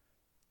choice.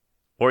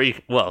 Or you,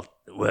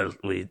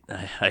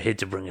 I hate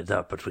to bring it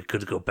up, but we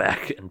could go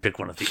back and pick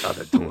one of the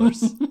other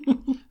doors.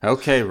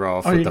 Okay,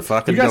 Rolf, with the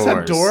fucking you guys doors.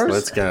 have doors?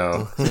 Let's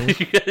go.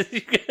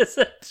 you guys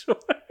have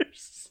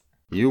doors.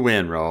 You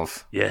win,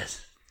 Rolf.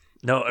 Yes.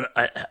 No,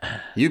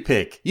 You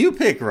pick,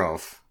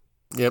 Rolf.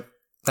 Yep,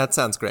 that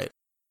sounds great.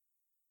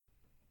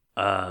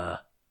 Rolf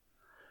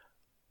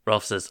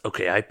says,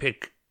 "Okay, I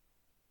pick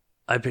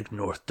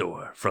north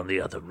door from the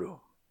other room,"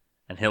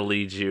 and he'll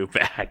lead you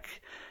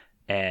back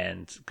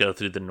and go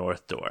through the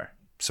north door.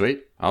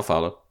 Sweet, I'll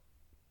follow.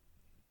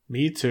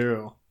 Me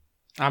too.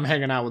 I'm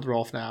hanging out with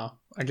Rolf now.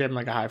 I gave him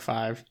like a high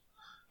five.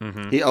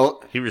 Mm-hmm.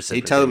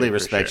 He totally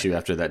respects you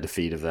after that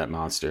defeat of that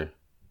monster.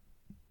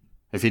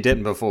 If he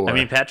didn't before, I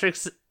mean,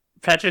 Patrick's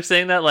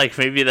saying that like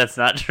maybe that's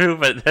not true,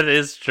 but that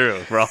is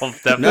true.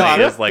 Rolf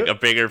definitely is like a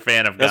bigger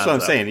fan of Gonzo. That's what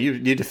I'm saying.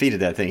 You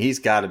defeated that thing. He's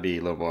got to be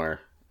a little more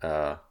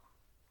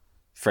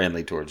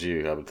friendly towards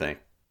you, I would think.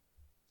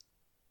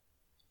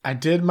 I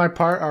did my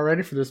part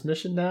already for this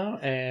mission now,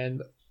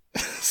 and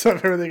so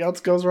if everything else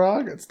goes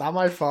wrong, it's not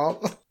my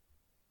fault.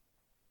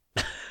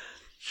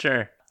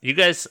 Sure. You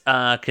guys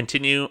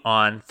continue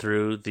on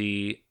through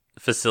the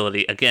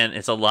facility. Again,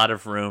 it's a lot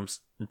of rooms.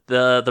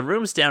 The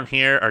rooms down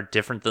here are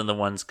different than the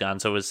ones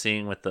Gonzo was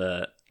seeing with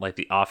the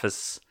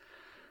office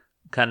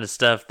kind of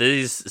stuff.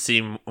 These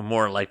seem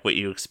more like what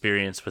you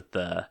experienced with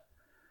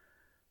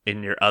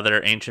in your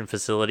other ancient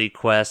facility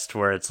quest,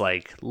 where it's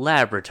like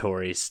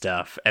laboratory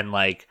stuff and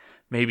like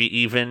maybe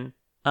even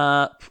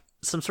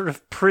some sort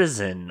of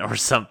prison or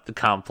some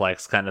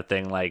complex kind of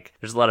thing. Like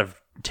there's a lot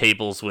of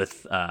tables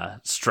with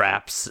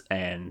straps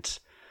and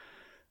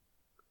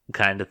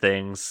kind of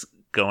things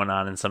going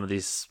on in some of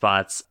these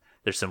spots.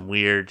 There's some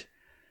weird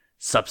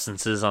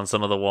substances on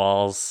some of the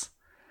walls.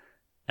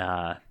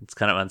 It's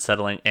kind of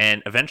unsettling.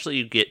 And eventually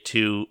you get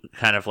to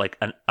kind of like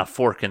a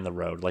fork in the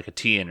road, like a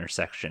T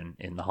intersection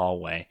in the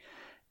hallway.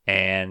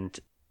 And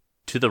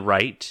to the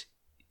right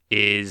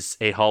is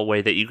a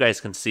hallway that you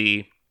guys can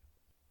see.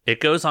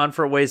 It goes on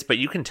for a ways, but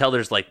you can tell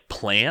there's like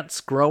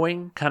plants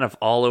growing kind of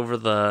all over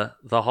the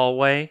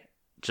hallway.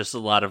 Just a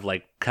lot of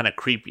like kind of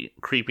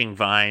creeping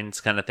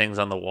vines kind of things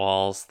on the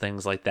walls,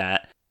 things like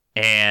that.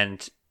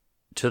 And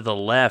to the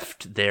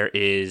left,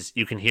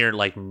 you can hear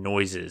like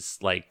noises,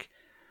 like,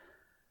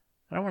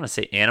 I don't want to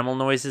say animal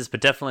noises,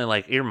 but definitely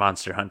like ear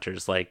monster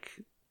hunters. Like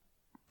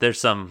there's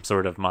some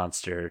sort of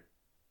monster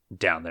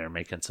down there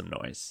making some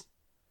noise.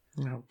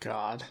 Oh,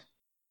 God.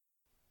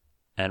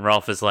 And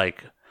Rolf is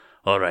like,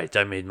 all right,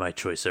 I made my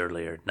choice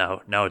earlier.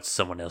 Now it's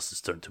someone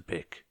else's turn to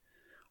pick.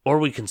 Or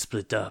we can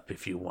split up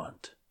if you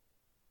want.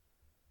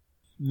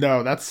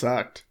 No, that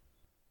sucked.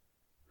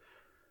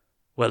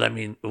 Well, I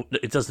mean,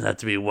 it doesn't have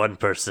to be one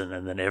person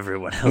and then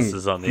everyone else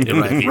is on the...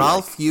 Right.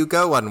 Ralph, you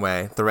go one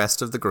way, the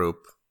rest of the group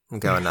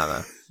go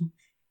another.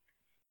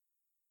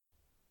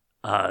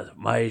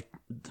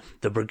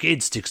 The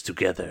brigade sticks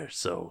together,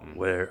 so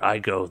where I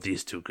go,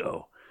 these two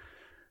go.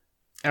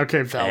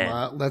 Okay,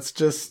 Velma, let's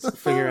just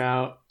figure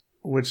out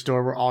which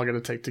door we're all going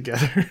to take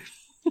together.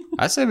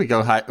 I say we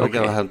go hunt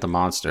the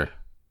monster,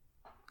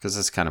 because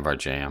it's kind of our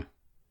jam.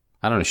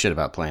 I don't know shit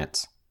about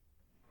plants.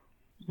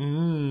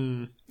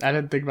 I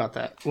didn't think about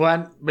that.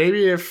 Well,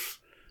 maybe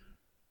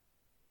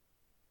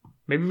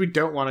we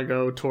don't want to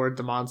go toward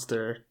the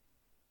monster.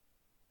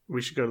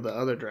 We should go to the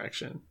other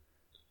direction.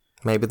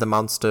 Maybe the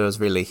monster is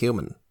really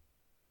human.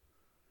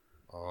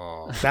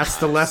 Oh, that's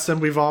the lesson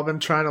we've all been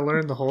trying to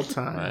learn the whole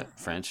time. Right.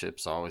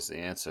 Friendship's always the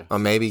answer. Or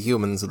maybe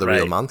humans are the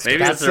real monster.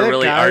 Maybe it's a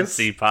really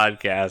artsy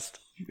podcast.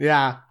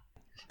 Yeah.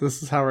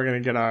 This is how we're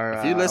going to get our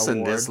If you listen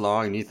award. this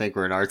long and you think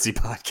we're an artsy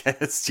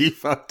podcast, you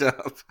fucked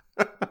up.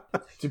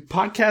 Do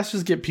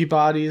podcasters get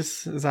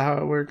Peabodys? Is that how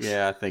it works?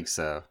 Yeah, I think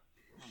so.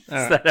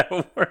 Is that how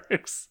it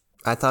works?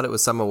 I thought it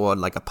was some award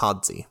like a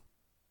Podsy.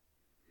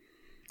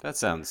 That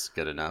sounds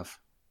good enough.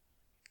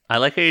 I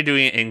like how you're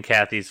doing it in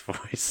Kathy's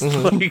voice.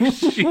 Like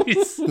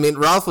she's... I mean,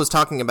 Ralph was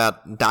talking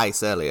about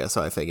dice earlier,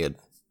 so I figured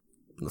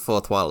the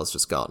fourth wall is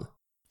just gone.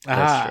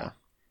 That's true.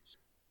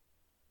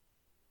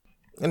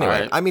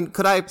 Anyway, right. I mean,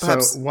 could I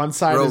perhaps one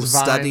side roll is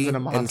vines study and a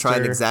monster. and try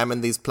and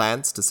examine these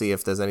plants to see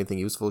if there's anything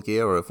useful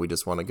here, or if we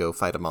just want to go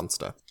fight a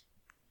monster?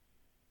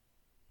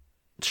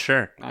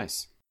 Sure.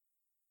 Nice.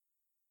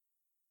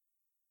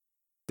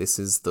 This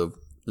is the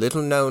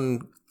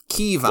little-known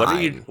key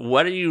vine.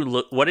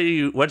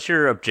 What's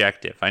your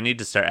objective? I need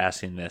to start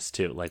asking this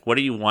too. Like, what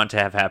do you want to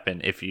have happen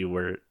if you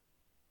were?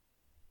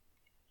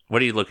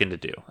 What are you looking to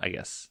do? I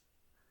guess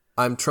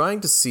I'm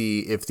trying to see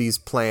if these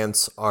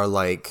plants are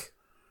like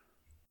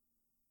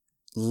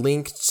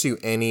linked to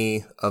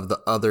any of the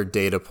other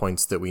data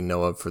points that we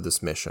know of for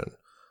this mission.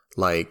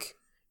 Like,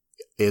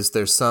 is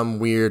there some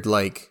weird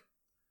like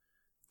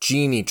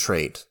genie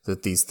trait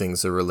that these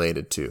things are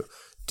related to?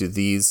 Do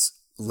these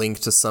link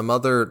to some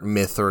other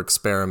myth or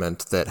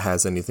experiment that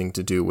has anything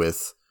to do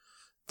with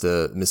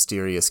the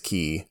mysterious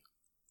key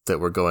that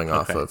we're going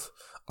off of,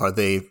 are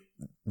they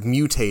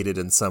mutated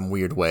in some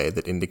weird way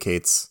that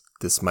indicates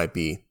this might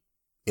be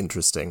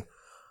interesting?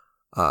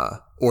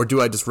 Or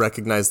do I just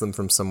recognize them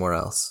from somewhere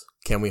else?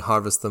 Can we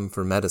harvest them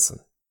for medicine?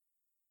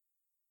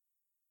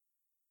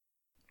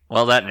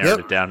 Well, that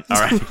narrowed it down.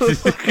 All right. Go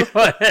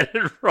ahead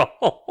and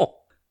roll.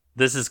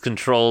 This is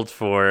controlled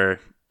for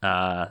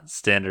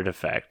standard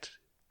effect.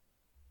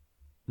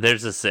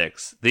 There's a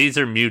 6. These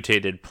are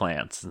mutated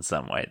plants in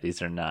some way.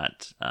 These are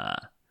not,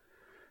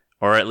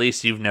 or at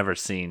least you've never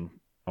seen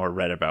or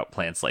read about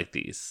plants like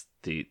these.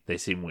 They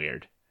seem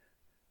weird.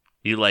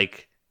 You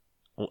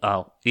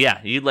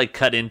you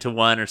cut into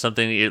one or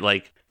something. You're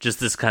like, just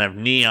this kind of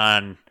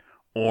neon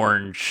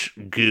orange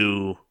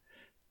goo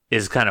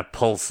is kind of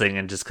pulsing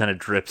and just kind of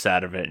drips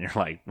out of it, and you're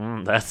like,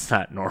 that's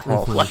not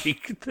normal.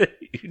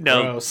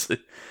 Gross.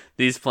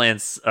 These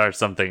plants are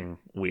something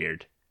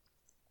weird.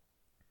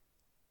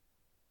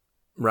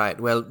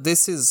 Right. Well,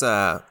 this is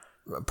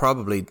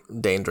probably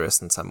dangerous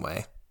in some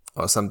way,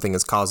 or something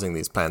is causing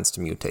these plants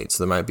to mutate.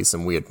 So there might be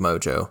some weird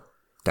mojo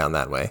down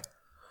that way.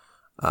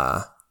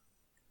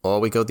 Or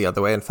we go the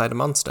other way and fight a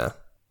monster.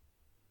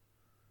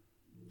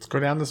 Let's go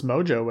down this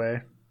mojo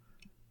way.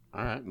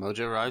 All right,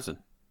 Mojo Rising.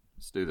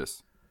 Let's do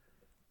this.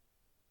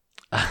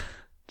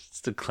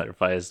 Just to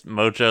clarify, is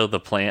Mojo the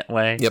plant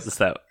way? Yep. Is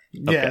that,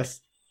 okay.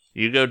 Yes.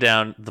 You go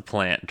down the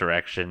plant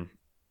direction,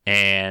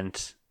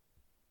 and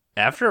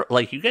after,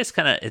 you guys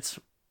kind of,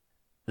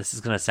 this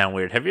is going to sound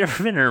weird. Have you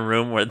ever been in a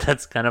room where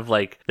that's kind of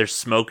like, there's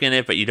smoke in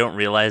it, but you don't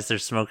realize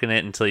there's smoke in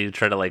it until you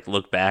try to,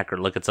 look back or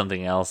look at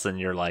something else, and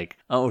you're like,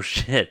 oh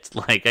shit,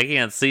 I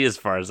can't see as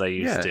far as I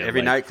used to.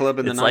 Every nightclub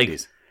in the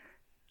 90s.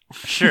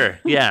 Sure,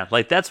 yeah,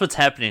 that's what's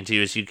happening to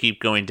you as you keep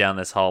going down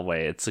this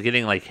hallway. It's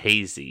getting,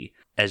 hazy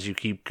as you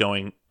keep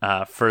going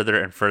further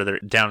and further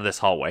down this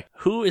hallway.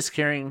 Who is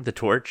carrying the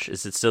torch?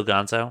 Is it still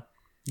Gonzo?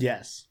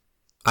 Yes.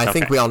 I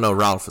think we all know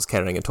Ralph is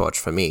carrying a torch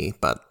for me,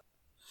 but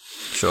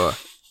sure.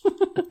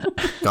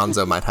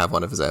 Gonzo might have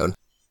one of his own.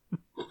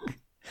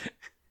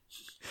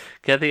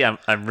 Kathy,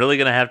 I'm really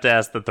going to have to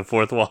ask that the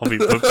fourth wall be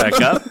put back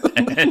up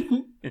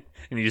and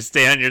you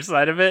stay on your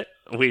side of it.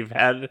 We've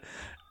had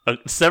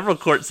several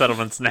court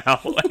settlements now.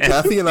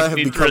 Kathy and I have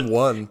become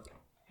one.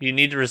 You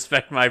need to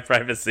respect my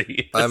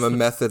privacy. I'm a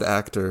method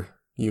actor.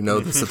 You know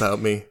this about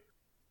me.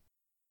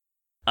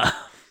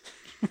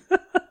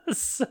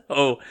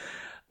 So,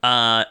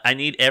 I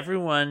need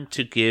everyone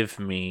to give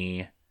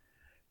me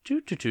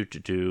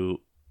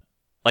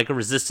a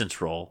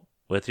resistance roll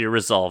with your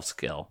resolve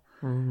skill.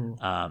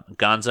 Mm-hmm.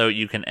 Gonzo,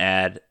 you can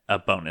add a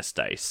bonus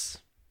dice.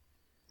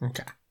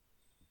 Okay.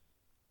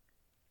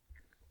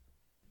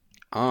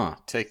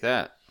 Take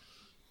that.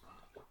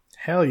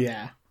 Hell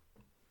yeah.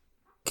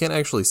 Can't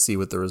actually see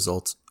what the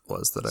result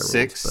was that I rolled.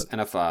 6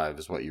 and a 5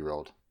 is what you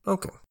rolled.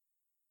 Okay.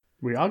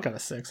 We all got a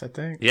 6, I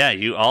think. Yeah,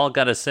 you all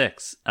got a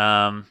 6.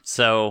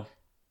 So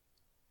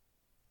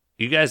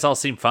you guys all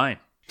seem fine.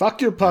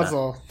 Fuck your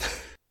puzzle.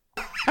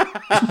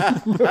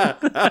 Can't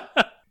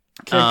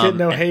get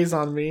no haze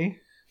on me.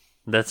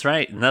 That's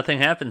right. Nothing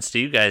happens to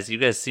you guys. You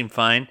guys seem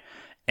fine.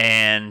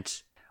 And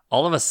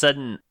all of a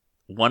sudden,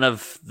 one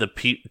of the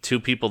two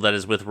people that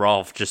is with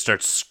Rolf just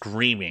starts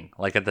screaming,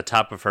 at the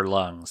top of her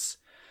lungs.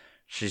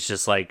 She's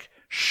just,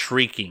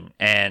 shrieking.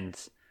 And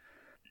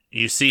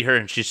you see her,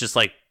 and she's just,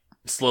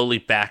 slowly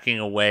backing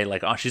away.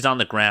 She's on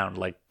the ground,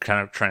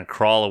 kind of trying to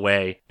crawl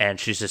away. And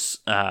she's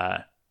just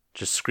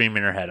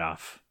screaming her head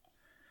off.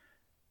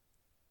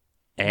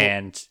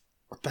 And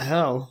what the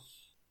hell?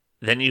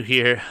 Then you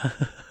hear,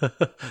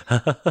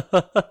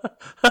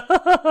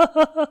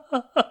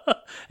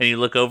 and you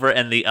look over,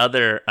 and the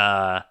other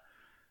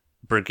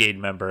brigade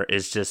member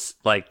is just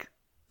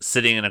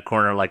sitting in a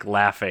corner,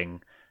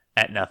 laughing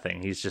at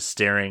nothing. He's just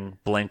staring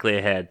blankly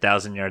ahead,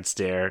 1,000-yard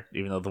stare,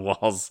 even though the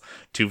wall's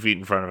 2 feet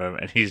in front of him,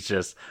 and he's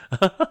just.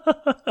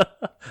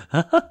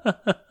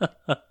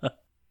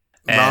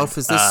 Ralph,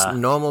 is this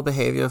normal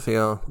behavior for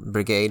your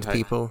brigade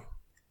people?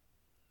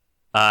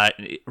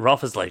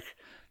 Rolf is like,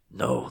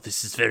 no,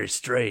 this is very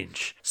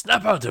strange.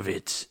 Snap out of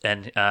it.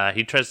 And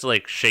he tries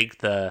to shake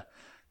the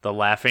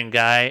laughing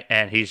guy,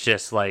 and he's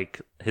just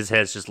his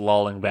head's just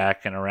lolling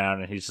back and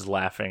around, and he's just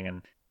laughing.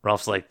 And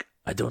Rolf's like,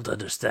 I don't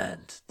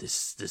understand.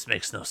 This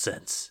makes no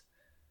sense.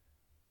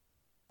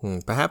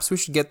 Perhaps we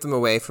should get them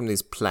away from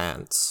these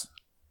plants.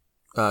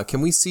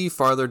 Can we see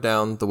farther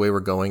down the way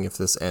we're going if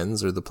this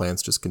ends, or the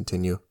plants just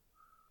continue?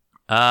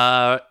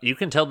 You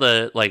can tell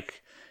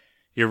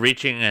you're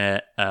reaching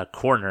a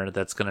corner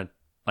that's gonna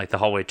the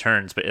hallway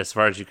turns, but as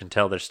far as you can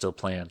tell, there's still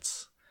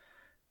plants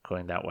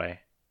going that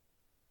way.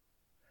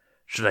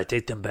 Should I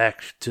take them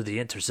back to the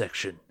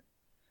intersection?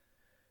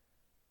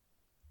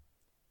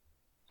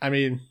 I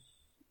mean,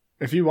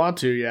 if you want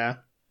to, yeah.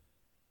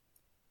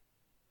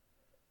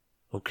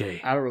 Okay.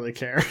 I don't really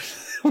care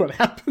what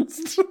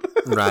happens to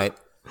them. Right.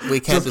 We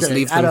can't just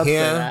leave them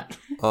here.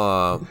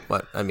 Or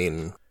what? I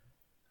mean,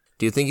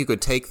 do you think you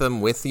could take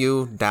them with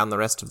you down the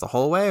rest of the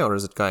hallway, or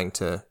is it going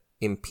to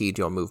impede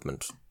your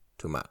movement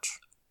too much?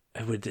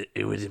 It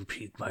would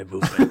impede my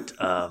movement.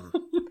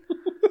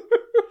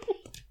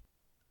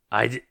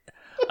 I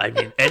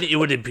mean, it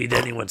would impede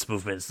anyone's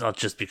movements, not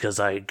just because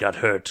I got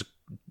hurt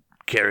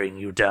carrying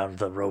you down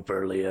the rope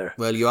earlier.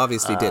 Well, you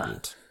obviously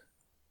didn't.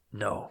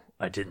 No,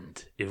 I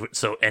didn't.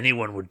 So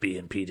anyone would be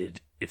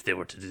impeded if they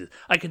were to do this.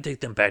 I can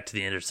take them back to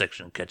the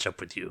intersection and catch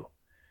up with you.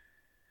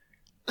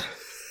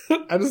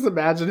 I just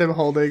imagine him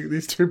holding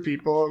these two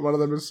people, and one of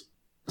them is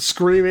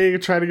screaming,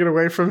 trying to get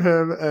away from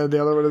him, and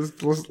the other one is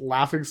just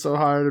laughing so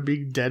hard and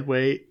being dead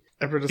weight.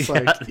 And we're just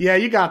like, yeah,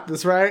 you got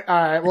this, right? All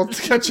right, we'll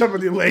catch up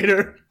with you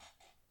later.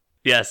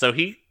 Yeah, so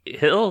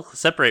he'll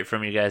separate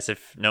from you guys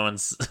if no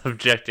one's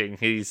objecting.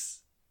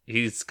 He's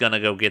gonna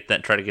go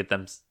try to get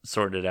them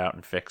sorted out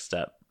and fixed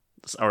up,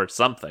 or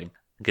something.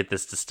 Get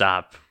this to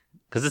stop,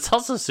 because it's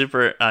also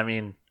super,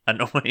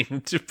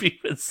 annoying to be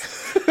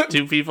with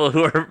two people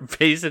who are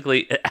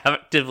basically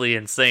actively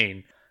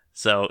insane.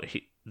 So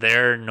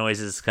their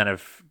noises kind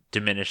of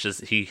diminish as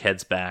he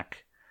heads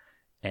back.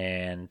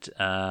 And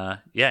do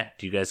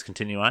you guys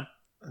continue on?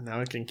 Now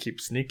I can keep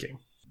sneaking.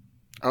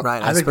 Oh,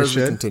 right, I suppose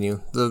we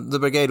continue. The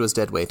brigade was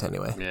dead weight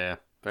anyway. Yeah,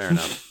 fair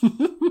enough.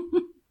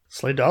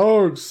 Slay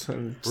dogs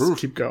and just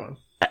keep going.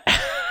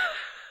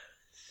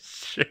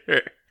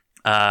 Sure.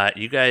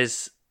 You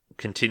guys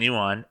continue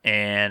on,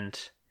 and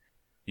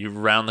you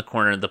round the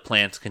corner. The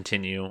plants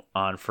continue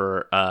on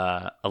for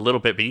a little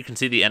bit, but you can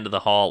see the end of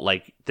the hall.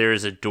 Like, there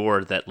is a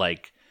door that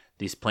like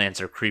these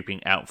plants are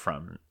creeping out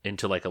from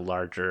into like a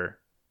larger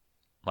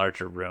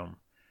room.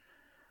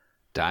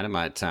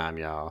 Dynamite time,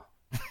 y'all.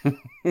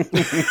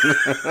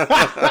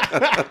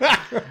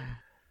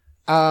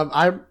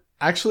 I'm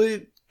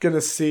actually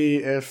gonna see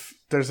if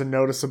there's a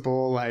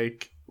noticeable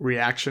like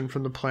reaction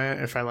from the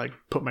plant if I like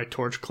put my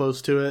torch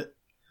close to it,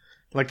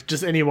 like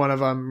just any one of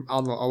them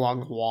along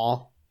the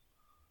wall.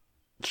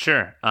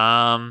 Sure.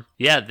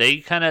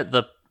 They kind of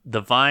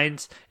the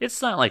vines.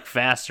 It's not like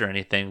fast or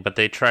anything, but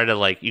they try to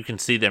like you can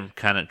see them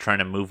kind of trying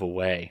to move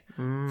away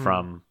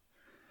from.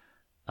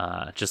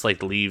 Just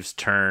like leaves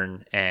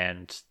turn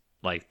and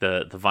like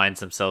the vines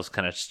themselves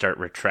kind of start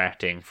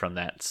retracting from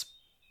that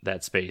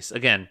space.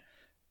 Again,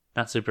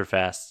 not super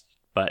fast,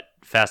 but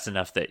fast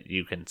enough that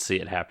you can see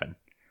it happen.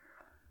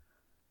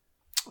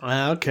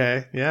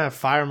 Okay, yeah,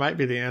 fire might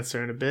be the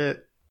answer in a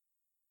bit.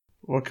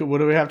 What do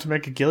we have to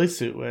make a ghillie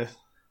suit with?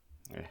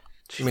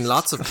 I mean,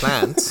 lots of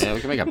plants. Yeah,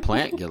 we can make a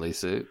plant ghillie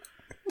suit.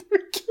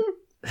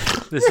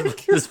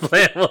 This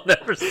plant will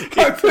never see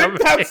I think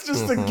that's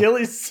just a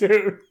ghillie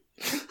suit.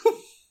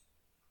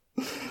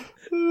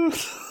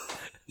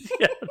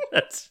 Yeah,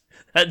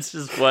 that's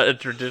just what a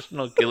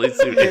traditional ghillie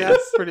suit Yeah,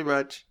 is. pretty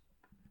much.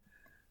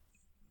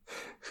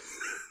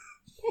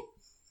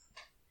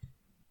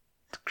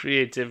 The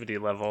creativity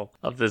level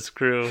of this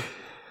crew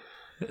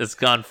has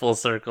gone full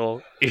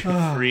circle. You've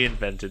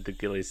reinvented the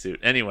ghillie suit.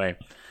 Anyway,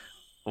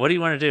 what do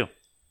you want to do?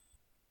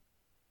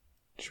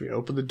 Should we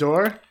open the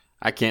door?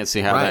 I can't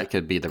see how that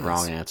could be the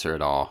wrong answer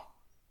at all.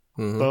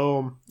 Mm-hmm.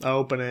 Boom. I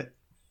open it.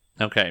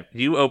 Okay,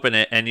 you open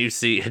it and you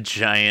see a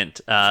giant,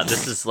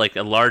 this is like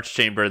a large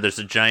chamber. There's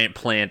a giant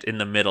plant in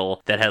the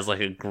middle that has like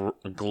a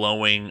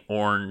glowing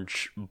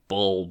orange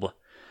bulb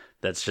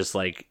that's just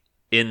like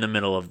in the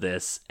middle of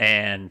this.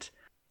 And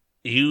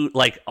you,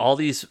 like, all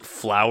these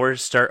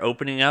flowers start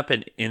opening up,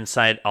 and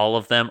inside all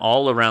of them,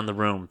 all around the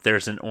room,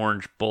 there's an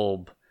orange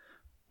bulb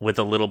with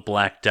a little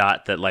black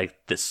dot that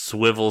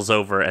swivels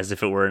over as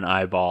if it were an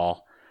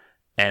eyeball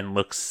and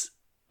looks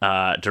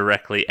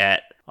directly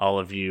at all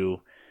of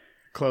you.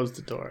 Close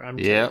the door.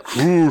 Yep.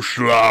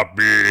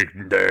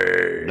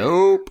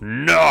 Nope.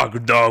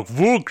 Knock dog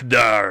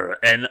Vukdar.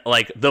 And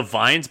like the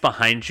vines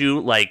behind you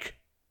like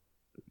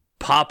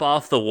pop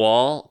off the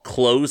wall,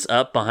 close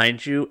up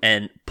behind you,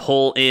 and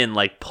pull in,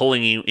 like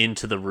pulling you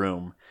into the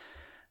room.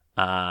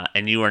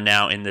 And you are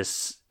now in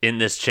this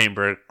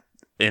chamber.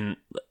 We're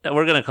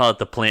gonna call it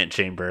the plant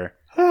chamber.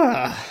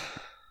 I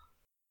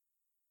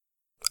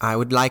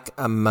would like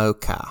a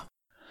mocha.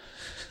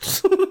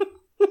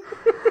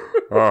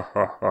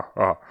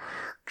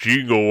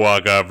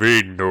 Jingowaga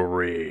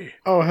Vindori.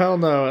 Oh, hell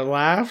no. It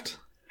laughed?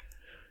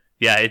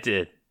 Yeah, it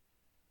did.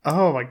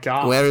 Oh, my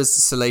God. Where is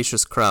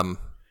Salacious Crumb?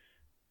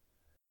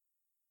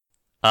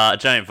 A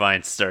giant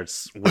vine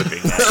starts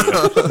whipping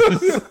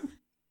at you.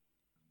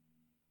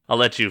 I'll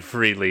let you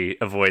freely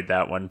avoid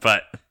that one,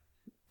 but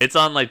it's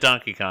on like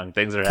Donkey Kong.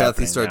 Things are happening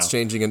Kathy starts now.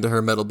 changing into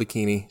her metal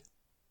bikini.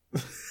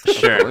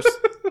 Sure.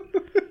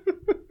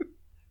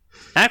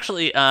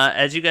 Actually,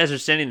 as you guys are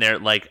standing there,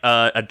 like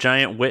a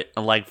giant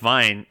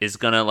vine is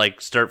gonna like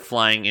start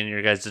flying in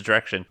your guys'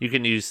 direction. You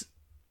can use.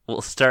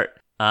 We'll start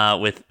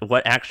with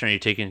what action are you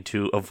taking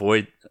to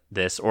avoid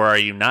this, or are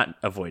you not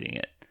avoiding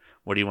it?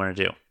 What do you want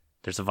to do?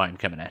 There's a vine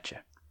coming at you.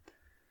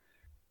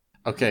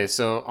 Okay,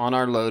 so on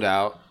our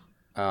loadout,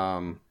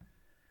 an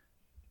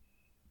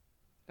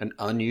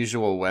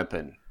unusual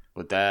weapon.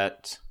 Would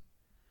that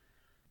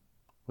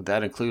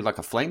include like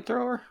a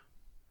flamethrower?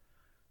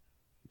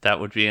 That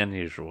would be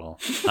unusual.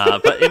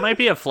 But it might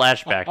be a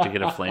flashback to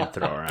get a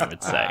flamethrower, I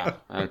would say.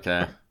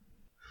 Okay.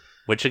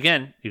 Which,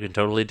 again, you can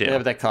totally do. Yeah,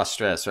 but that costs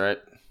stress, right?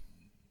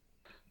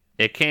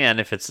 It can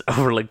if it's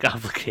overly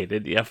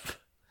complicated, yep.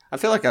 I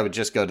feel like I would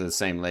just go to the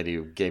same lady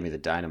who gave me the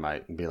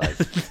dynamite and be like,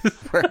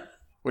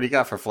 what do you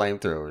got for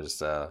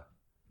flamethrowers,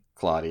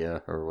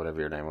 Claudia, or whatever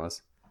your name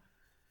was?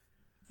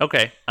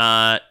 Okay.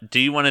 Do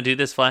you want to do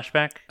this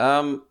flashback?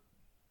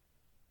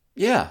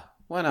 Yeah,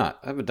 why not?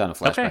 I haven't done a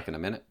flashback in a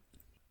minute.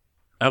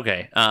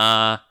 Okay.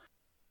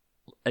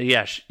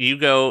 Yeah, you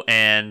go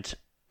and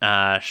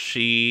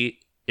she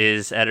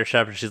is at her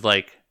shop and she's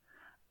like,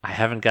 I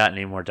haven't got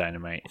any more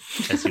dynamite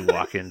as you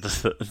walk into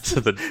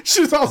the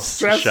She's all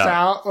stressed shop.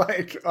 out,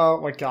 like, oh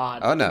my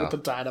god. Oh, no. With the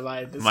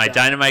dynamite. My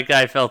dynamite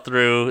guy fell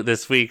through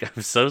this week.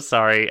 I'm so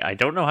sorry. I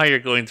don't know how you're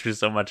going through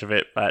so much of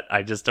it, but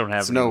I just don't have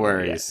It's no any more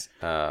worries.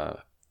 I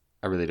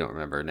really don't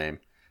remember her name.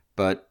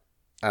 But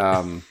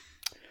I'm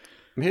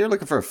here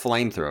looking for a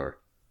flamethrower.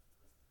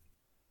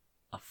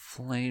 A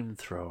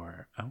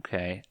flamethrower.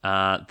 Okay.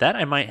 That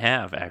I might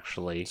have,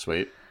 actually.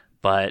 Sweet.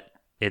 But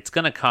it's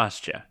going to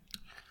cost you.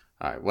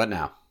 All right, what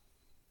now?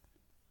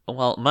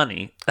 Well,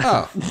 money.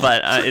 Oh.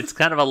 But it's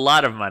kind of a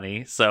lot of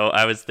money. So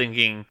I was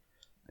thinking,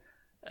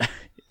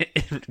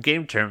 in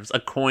game terms, a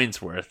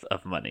coin's worth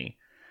of money.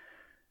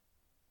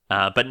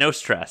 But no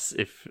stress.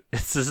 If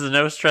this is a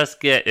no stress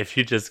get, if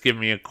you just give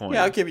me a coin.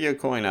 Yeah, I'll give you a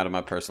coin out of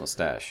my personal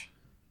stash.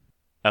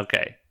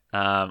 Okay.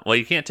 Well,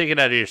 you can't take it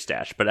out of your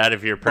stash, but out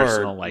of your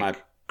personal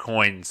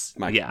coins.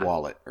 My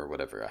wallet or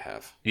whatever I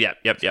have.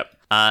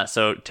 Yep.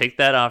 So take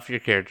that off your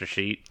character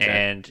sheet,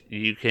 and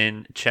you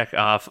can check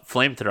off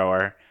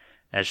flamethrower,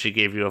 as she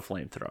gave you a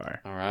flamethrower.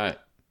 All right.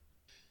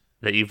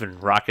 That you've been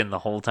rocking the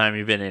whole time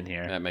you've been in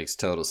here. That makes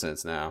total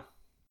sense now.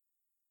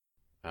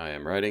 I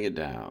am writing it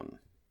down.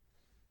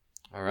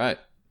 All right.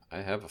 I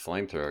have a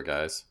flamethrower,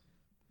 guys.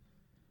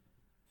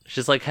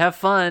 She's like, have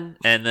fun.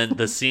 And then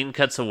the scene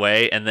cuts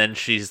away, and then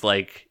she's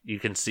like, you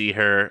can see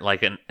her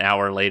like an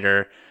hour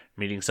later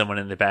meeting someone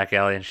in the back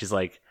alley, and she's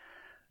like,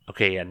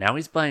 okay, yeah, now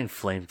he's buying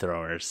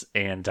flamethrowers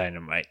and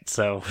dynamite,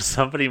 so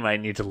somebody might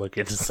need to look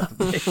into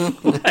something.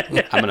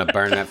 I'm going to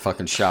burn that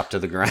fucking shop to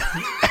the ground.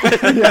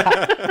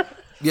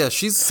 Yeah,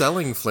 she's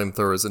selling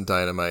flamethrowers and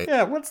dynamite.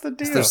 Yeah, what's the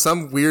deal? Is there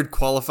some weird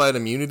qualified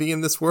immunity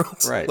in this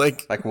world? Right.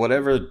 Like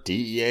whatever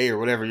DEA or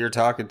whatever you're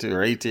talking to, or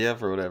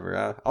ATF or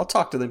whatever. I'll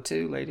talk to them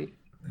too, lady.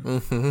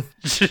 Mm-hmm.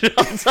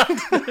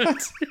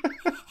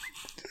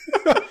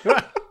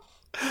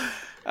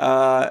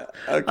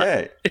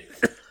 Okay.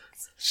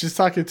 She's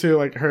talking to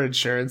like her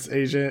insurance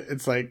agent.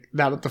 It's like,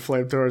 now that the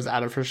flamethrower is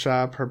out of her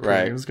shop, her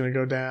premium's going to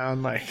go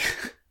down. Like,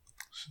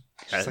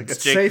 she's like,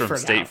 it's Jake safer from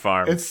State now.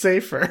 Farm. It's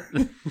safer.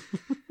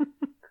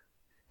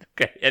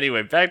 Okay,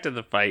 anyway, back to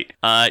the fight.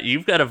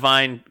 You've got a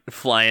vine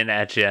flying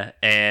at you,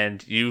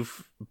 and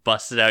you've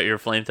busted out your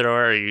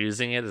flamethrower. Are you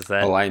using it? Is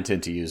that I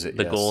intend to use it,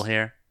 the goal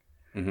here?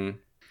 Mm-hmm.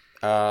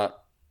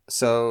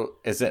 So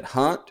is it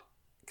hunt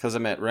because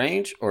I'm at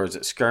range, or is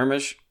it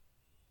skirmish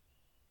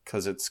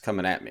because it's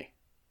coming at me?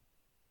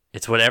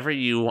 It's however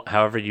you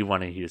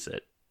want to use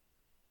it.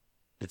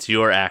 It's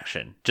your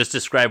action. Just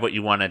describe what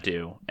you want to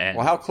do. And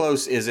Well, how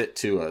close is it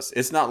to us?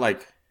 It's not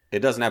like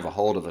it doesn't have a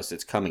hold of us.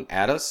 It's coming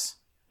at us.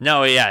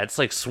 No, yeah, it's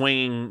like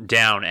swinging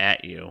down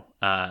at you.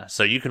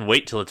 So you can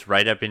wait till it's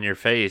right up in your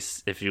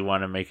face if you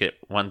want to make it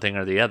one thing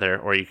or the other,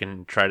 or you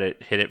can try to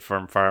hit it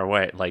from far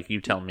away. Like,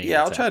 you tell me.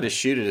 Yeah, I'll try to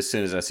shoot it as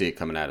soon as I see it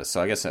coming at us.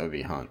 So I guess that would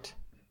be hunt.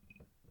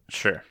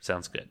 Sure,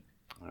 sounds good.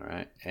 All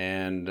right.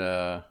 And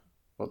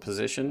what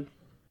position?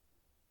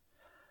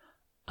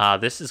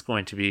 This is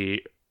going to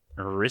be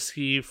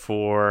risky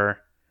for...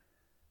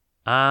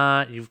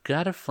 you've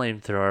got a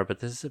flamethrower,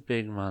 but this is a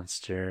big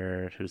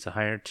monster who's a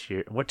higher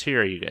tier. What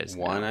tier are you guys?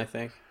 1, now? I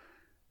think.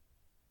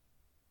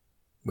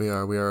 We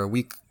are a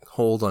weak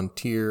hold on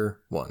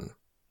tier 1.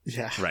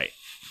 Yeah. Right.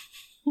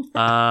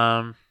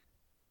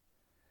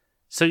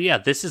 So yeah,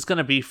 this is going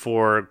to be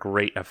for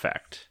great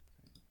effect.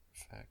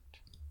 Effect.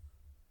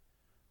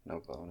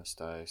 No bonus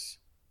dice.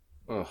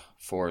 Ugh,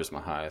 4 is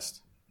my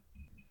highest.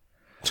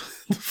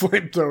 The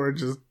flamethrower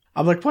just...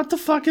 I'm like, what the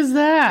fuck is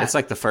that? It's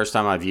like the first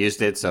time I've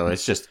used it, so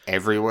it's just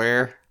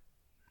everywhere.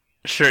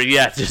 Sure,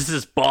 yeah, just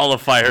this ball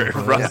of fire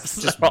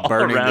erupts Just all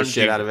burning around the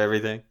shit you. out of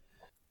everything.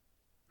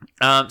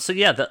 So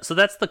yeah, so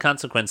that's the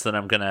consequence that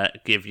I'm gonna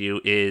give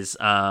you is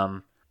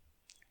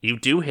you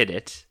do hit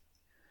it,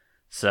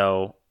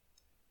 so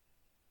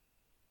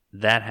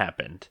that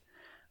happened,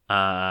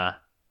 and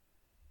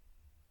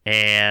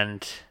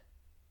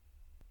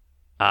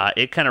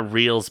it kind of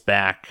reels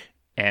back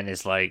and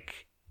is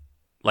like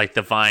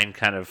the vine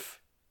kind of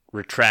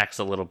retracts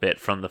a little bit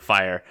from the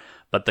fire,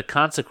 but the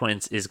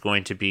consequence is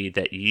going to be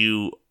that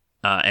you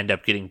end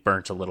up getting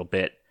burnt a little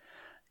bit,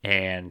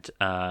 and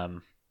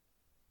I'm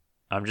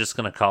just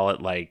going to call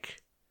it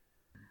like,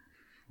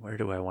 where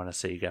do I want to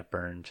say you got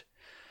burned?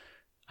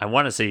 I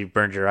want to say you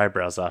burned your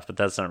eyebrows off, but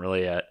that's not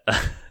really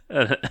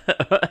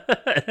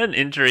an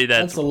injury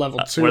that's a level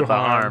 2 worth a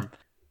harm. harm.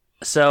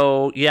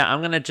 So, yeah,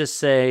 I'm going to just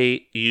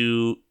say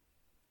you...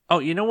 Oh,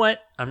 you know what?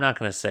 I'm not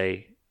going to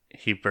say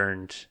he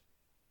burned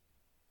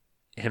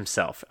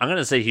himself. I'm going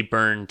to say he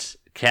burned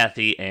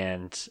Kathy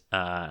and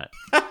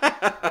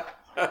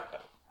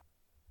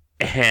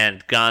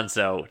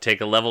Gonzo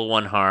take a level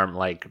 1 harm,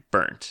 like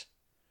burnt.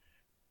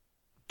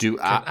 Can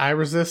I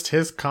resist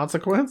his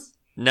consequence?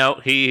 No,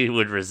 he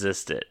would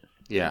resist it.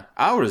 Yeah,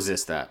 I'll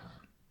resist that.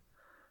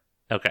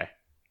 Okay.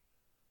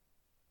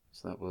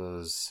 So that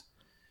was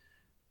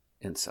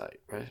insight,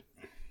 right?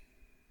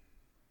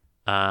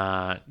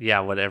 Yeah,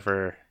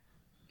 whatever.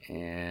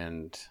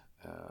 And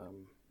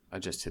I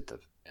just hit the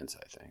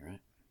insight thing, right?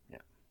 Yeah.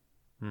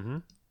 Mm-hmm.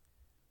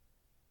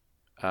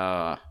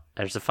 Uh,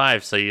 There's a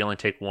 5, so you only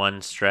take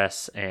 1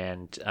 stress,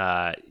 and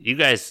you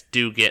guys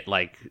do get,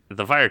 like,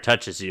 the fire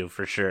touches you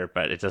for sure,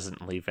 but it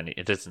doesn't leave any,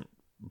 it doesn't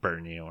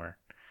burn you or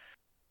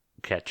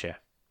catch you.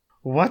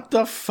 What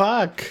the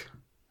fuck?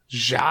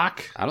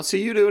 Jacques? I don't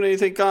see you doing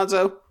anything,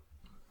 Gonzo.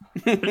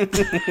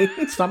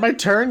 It's not my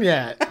turn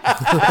yet.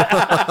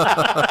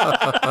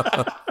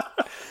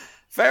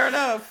 Fair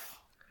enough.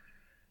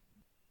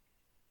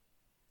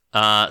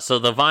 So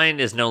the vine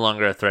is no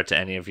longer a threat to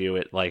any of you.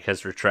 It, like,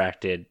 has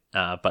retracted,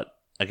 but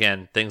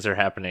again, things are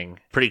happening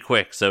pretty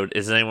quick. So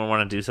does anyone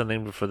want to do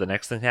something before the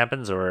next thing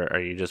happens, or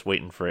are you just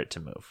waiting for it to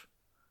move?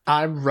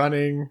 I'm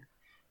running.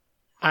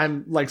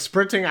 I'm like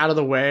sprinting out of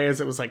the way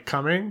as it was like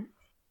coming.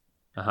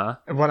 Uh-huh.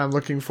 And what I'm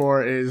looking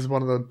for is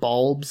one of the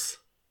bulbs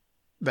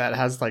that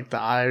has like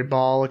the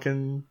eyeball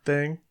looking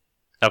thing.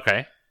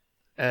 Okay.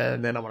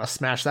 And then I want to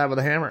smash that with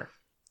a hammer.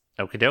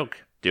 Okie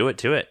doke. Do it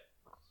to it.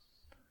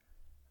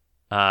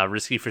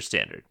 Risky for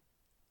standard.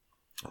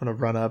 I'm going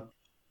to run up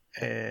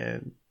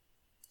and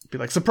be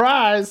like,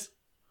 surprise!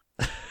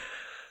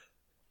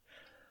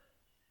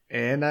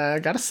 And I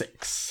got a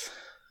 6.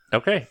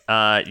 Okay.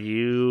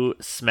 You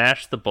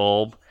smash the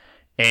bulb,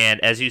 and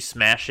as you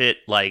smash it,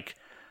 like,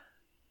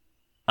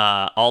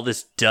 all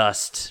this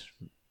dust,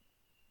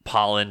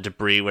 pollen,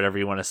 debris, whatever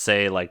you want to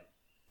say, like,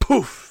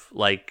 poof,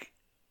 like,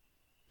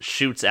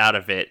 shoots out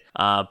of it.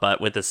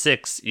 But with a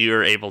 6,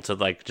 you're able to,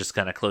 like, just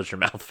kind of close your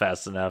mouth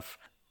fast enough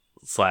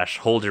 /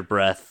 hold your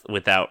breath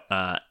without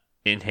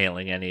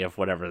inhaling any of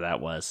whatever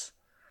that was.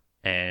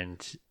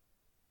 And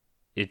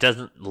it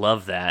doesn't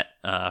love that,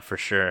 for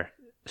sure.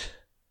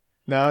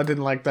 No, I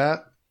didn't like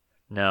that.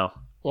 No.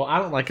 Well, I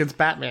don't like its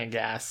Batman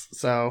gas,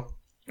 so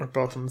we're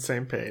both on the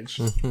same page.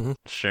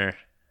 Sure.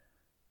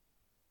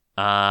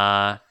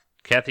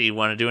 Kathy, you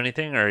want to do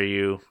anything, or are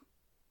you...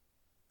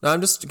 No,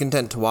 I'm just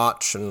content to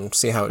watch and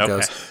see how it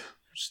goes.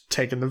 Just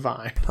taking the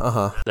vine.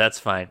 Uh-huh. That's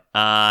fine.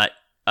 A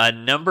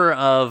number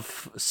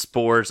of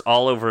spores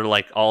all over,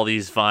 like, all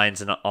these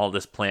vines and all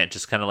this plant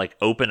just kind of, like,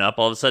 open up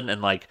all of a sudden,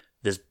 and, like,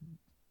 this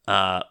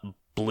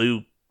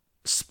blue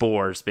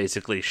spores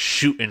basically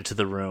shoot into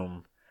the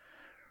room.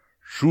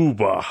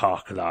 Shuba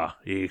hakla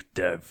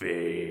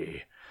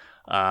iktevi.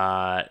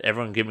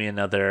 Everyone give me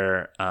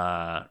another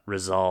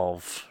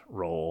resolve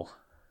roll.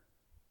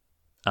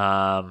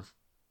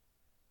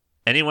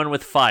 Anyone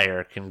with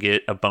fire can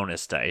get a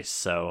bonus dice,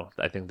 so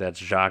I think that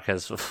Jacques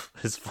has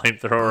his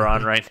flamethrower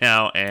on right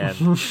now, and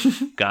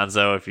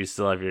Gonzo, if you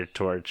still have your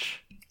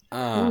torch.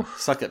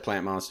 Suck it,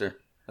 plant monster.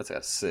 That's got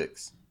a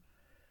 6.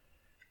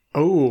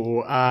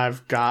 Oh,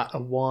 I've got a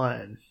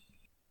 1.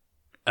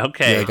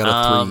 Okay. Yeah, I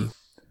got a 3.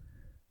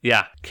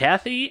 Yeah,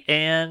 Kathy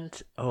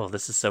and... Oh,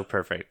 this is so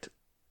perfect.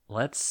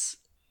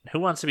 Who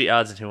wants to be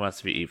odds and who wants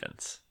to be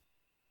evens?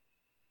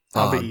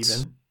 I'll be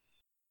Odds. even.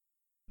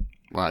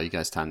 Wow, you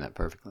guys timed that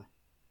perfectly.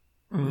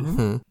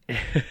 Mm-hmm.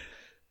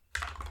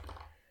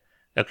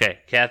 Okay,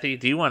 Kathy,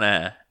 do you want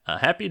a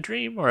happy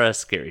dream or a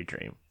scary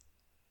dream?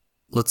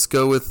 Let's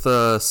go with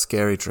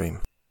Scary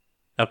Dream.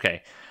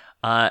 Okay.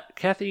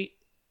 Kathy,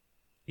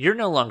 you're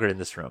no longer in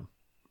this room.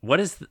 What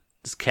is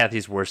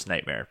Kathy's worst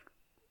nightmare?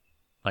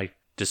 Like,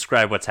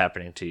 describe what's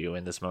happening to you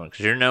in this moment,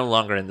 because you're no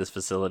longer in this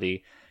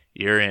facility.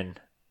 You're in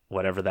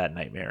whatever that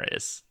nightmare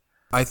is.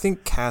 I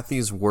think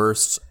Kathy's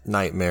worst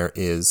nightmare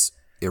is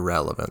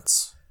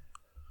irrelevance.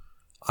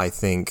 I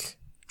think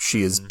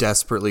she is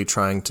desperately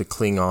trying to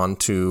cling on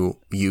to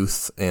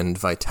youth and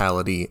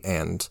vitality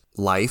and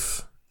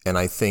life. And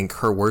I think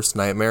her worst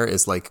nightmare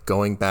is like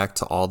going back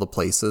to all the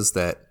places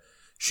that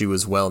she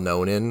was well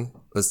known in,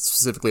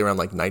 specifically around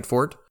like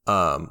Nightfort,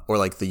 or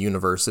like the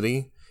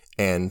university.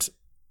 And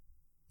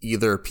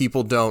either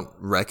people don't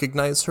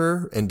recognize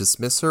her and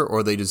dismiss her,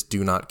 or they just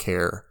do not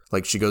care.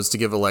 Like, she goes to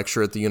give a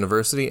lecture at the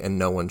university and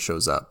no one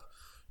shows up.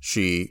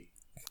 She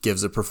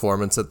gives a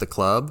performance at the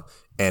club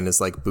and is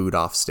like booed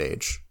off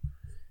stage.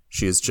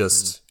 She is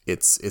just,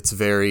 it's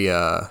very,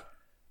 I'm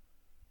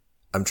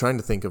trying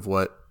to think of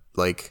what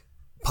like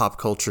pop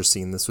culture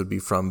scene this would be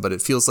from, but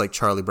it feels like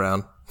Charlie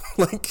Brown.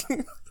 Like,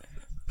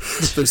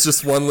 there's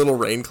just one little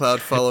rain cloud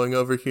following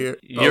over here.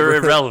 You're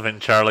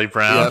irrelevant, Charlie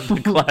Brown.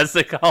 Yep.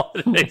 Classic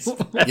holidays.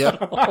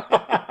 Yep.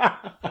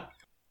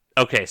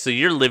 Okay, so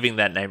you're living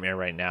that nightmare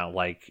right now.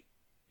 Like,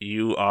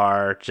 you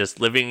are just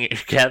living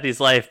Kathy's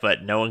life,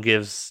 but no one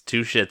gives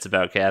two shits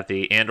about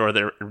Kathy, and or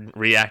they're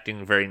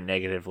reacting very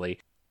negatively.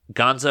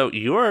 Gonzo,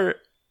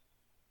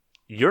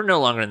 you're no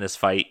longer in this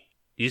fight.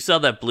 You saw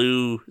that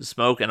blue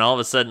smoke, and all of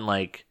a sudden,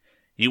 like,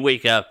 you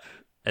wake up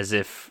as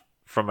if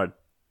from a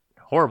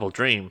horrible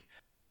dream,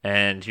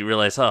 and you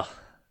realize, oh,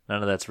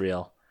 none of that's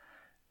real.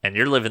 And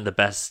you're living the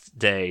best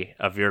day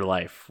of your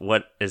life.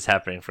 What is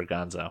happening for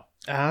Gonzo?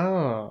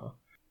 Oh.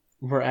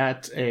 we're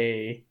at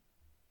a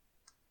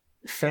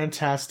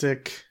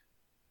fantastic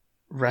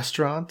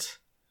restaurant.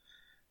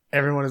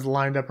 Everyone is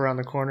lined up around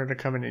the corner to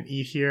come in and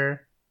eat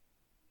here,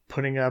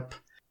 putting up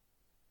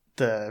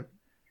the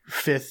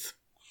 5th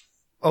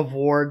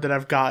award that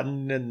I've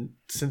gotten, and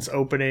since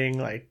opening,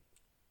 like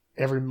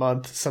every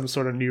month, some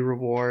sort of new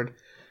reward.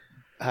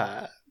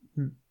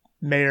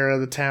 Mayor of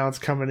the town's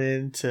coming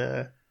in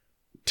to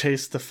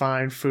taste the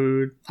fine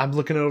food. I'm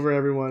looking over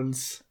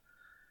everyone's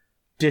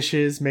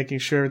dishes, making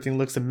sure everything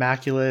looks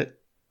immaculate.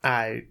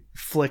 I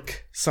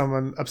flick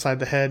someone upside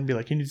the head and be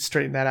like, you need to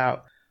straighten that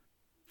out.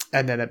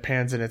 And then it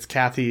pans and it's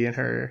Kathy in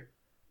her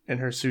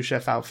sous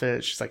chef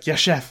outfit. She's like, yes,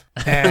 chef.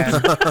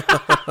 And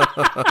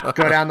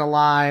go down the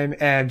line,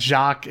 and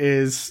Jacques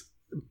is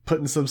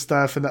putting some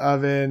stuff in the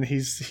oven.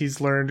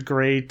 He's learned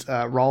great.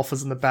 Rolf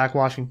is in the back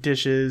washing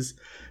dishes,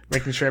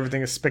 making sure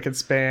everything is spick and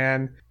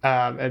span,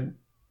 and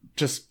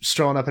just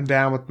strolling up and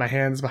down with my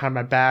hands behind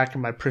my back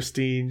and my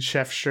pristine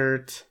chef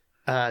shirt.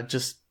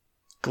 Just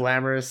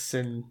glamorous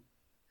and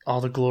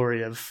all the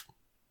glory of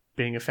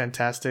being a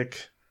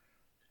fantastic,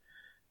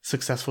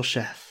 successful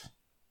chef.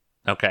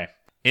 Okay.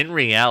 In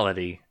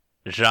reality,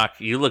 Jacques,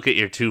 you look at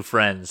your two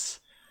friends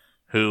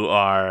who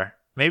are,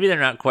 maybe they're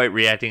not quite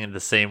reacting in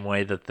the same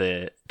way that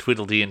the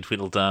Tweedledee and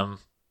Tweedledum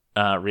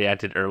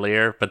reacted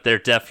earlier, but they're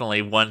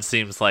definitely, one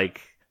seems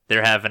like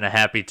they're having a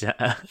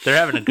they're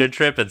having a good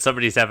trip and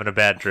somebody's having a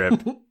bad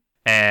trip.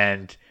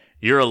 And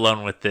you're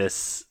alone with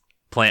this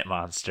plant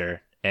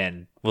monster,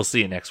 and we'll see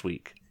you next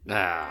week.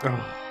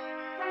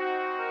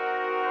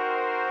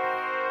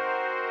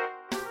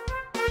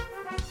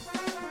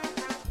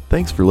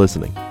 Thanks for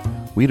listening.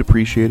 We'd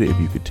appreciate it if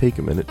you could take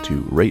a minute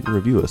to rate and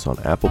review us on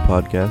Apple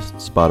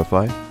Podcasts,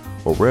 Spotify,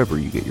 or wherever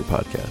you get your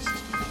podcasts.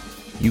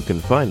 You can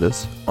find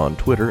us on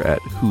Twitter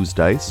at Who's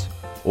Dice,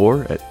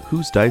 or at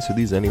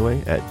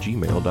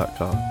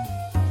whosedicearetheseanyway@gmail.com.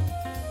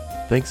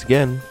 Thanks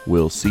again.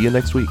 We'll see you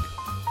next week.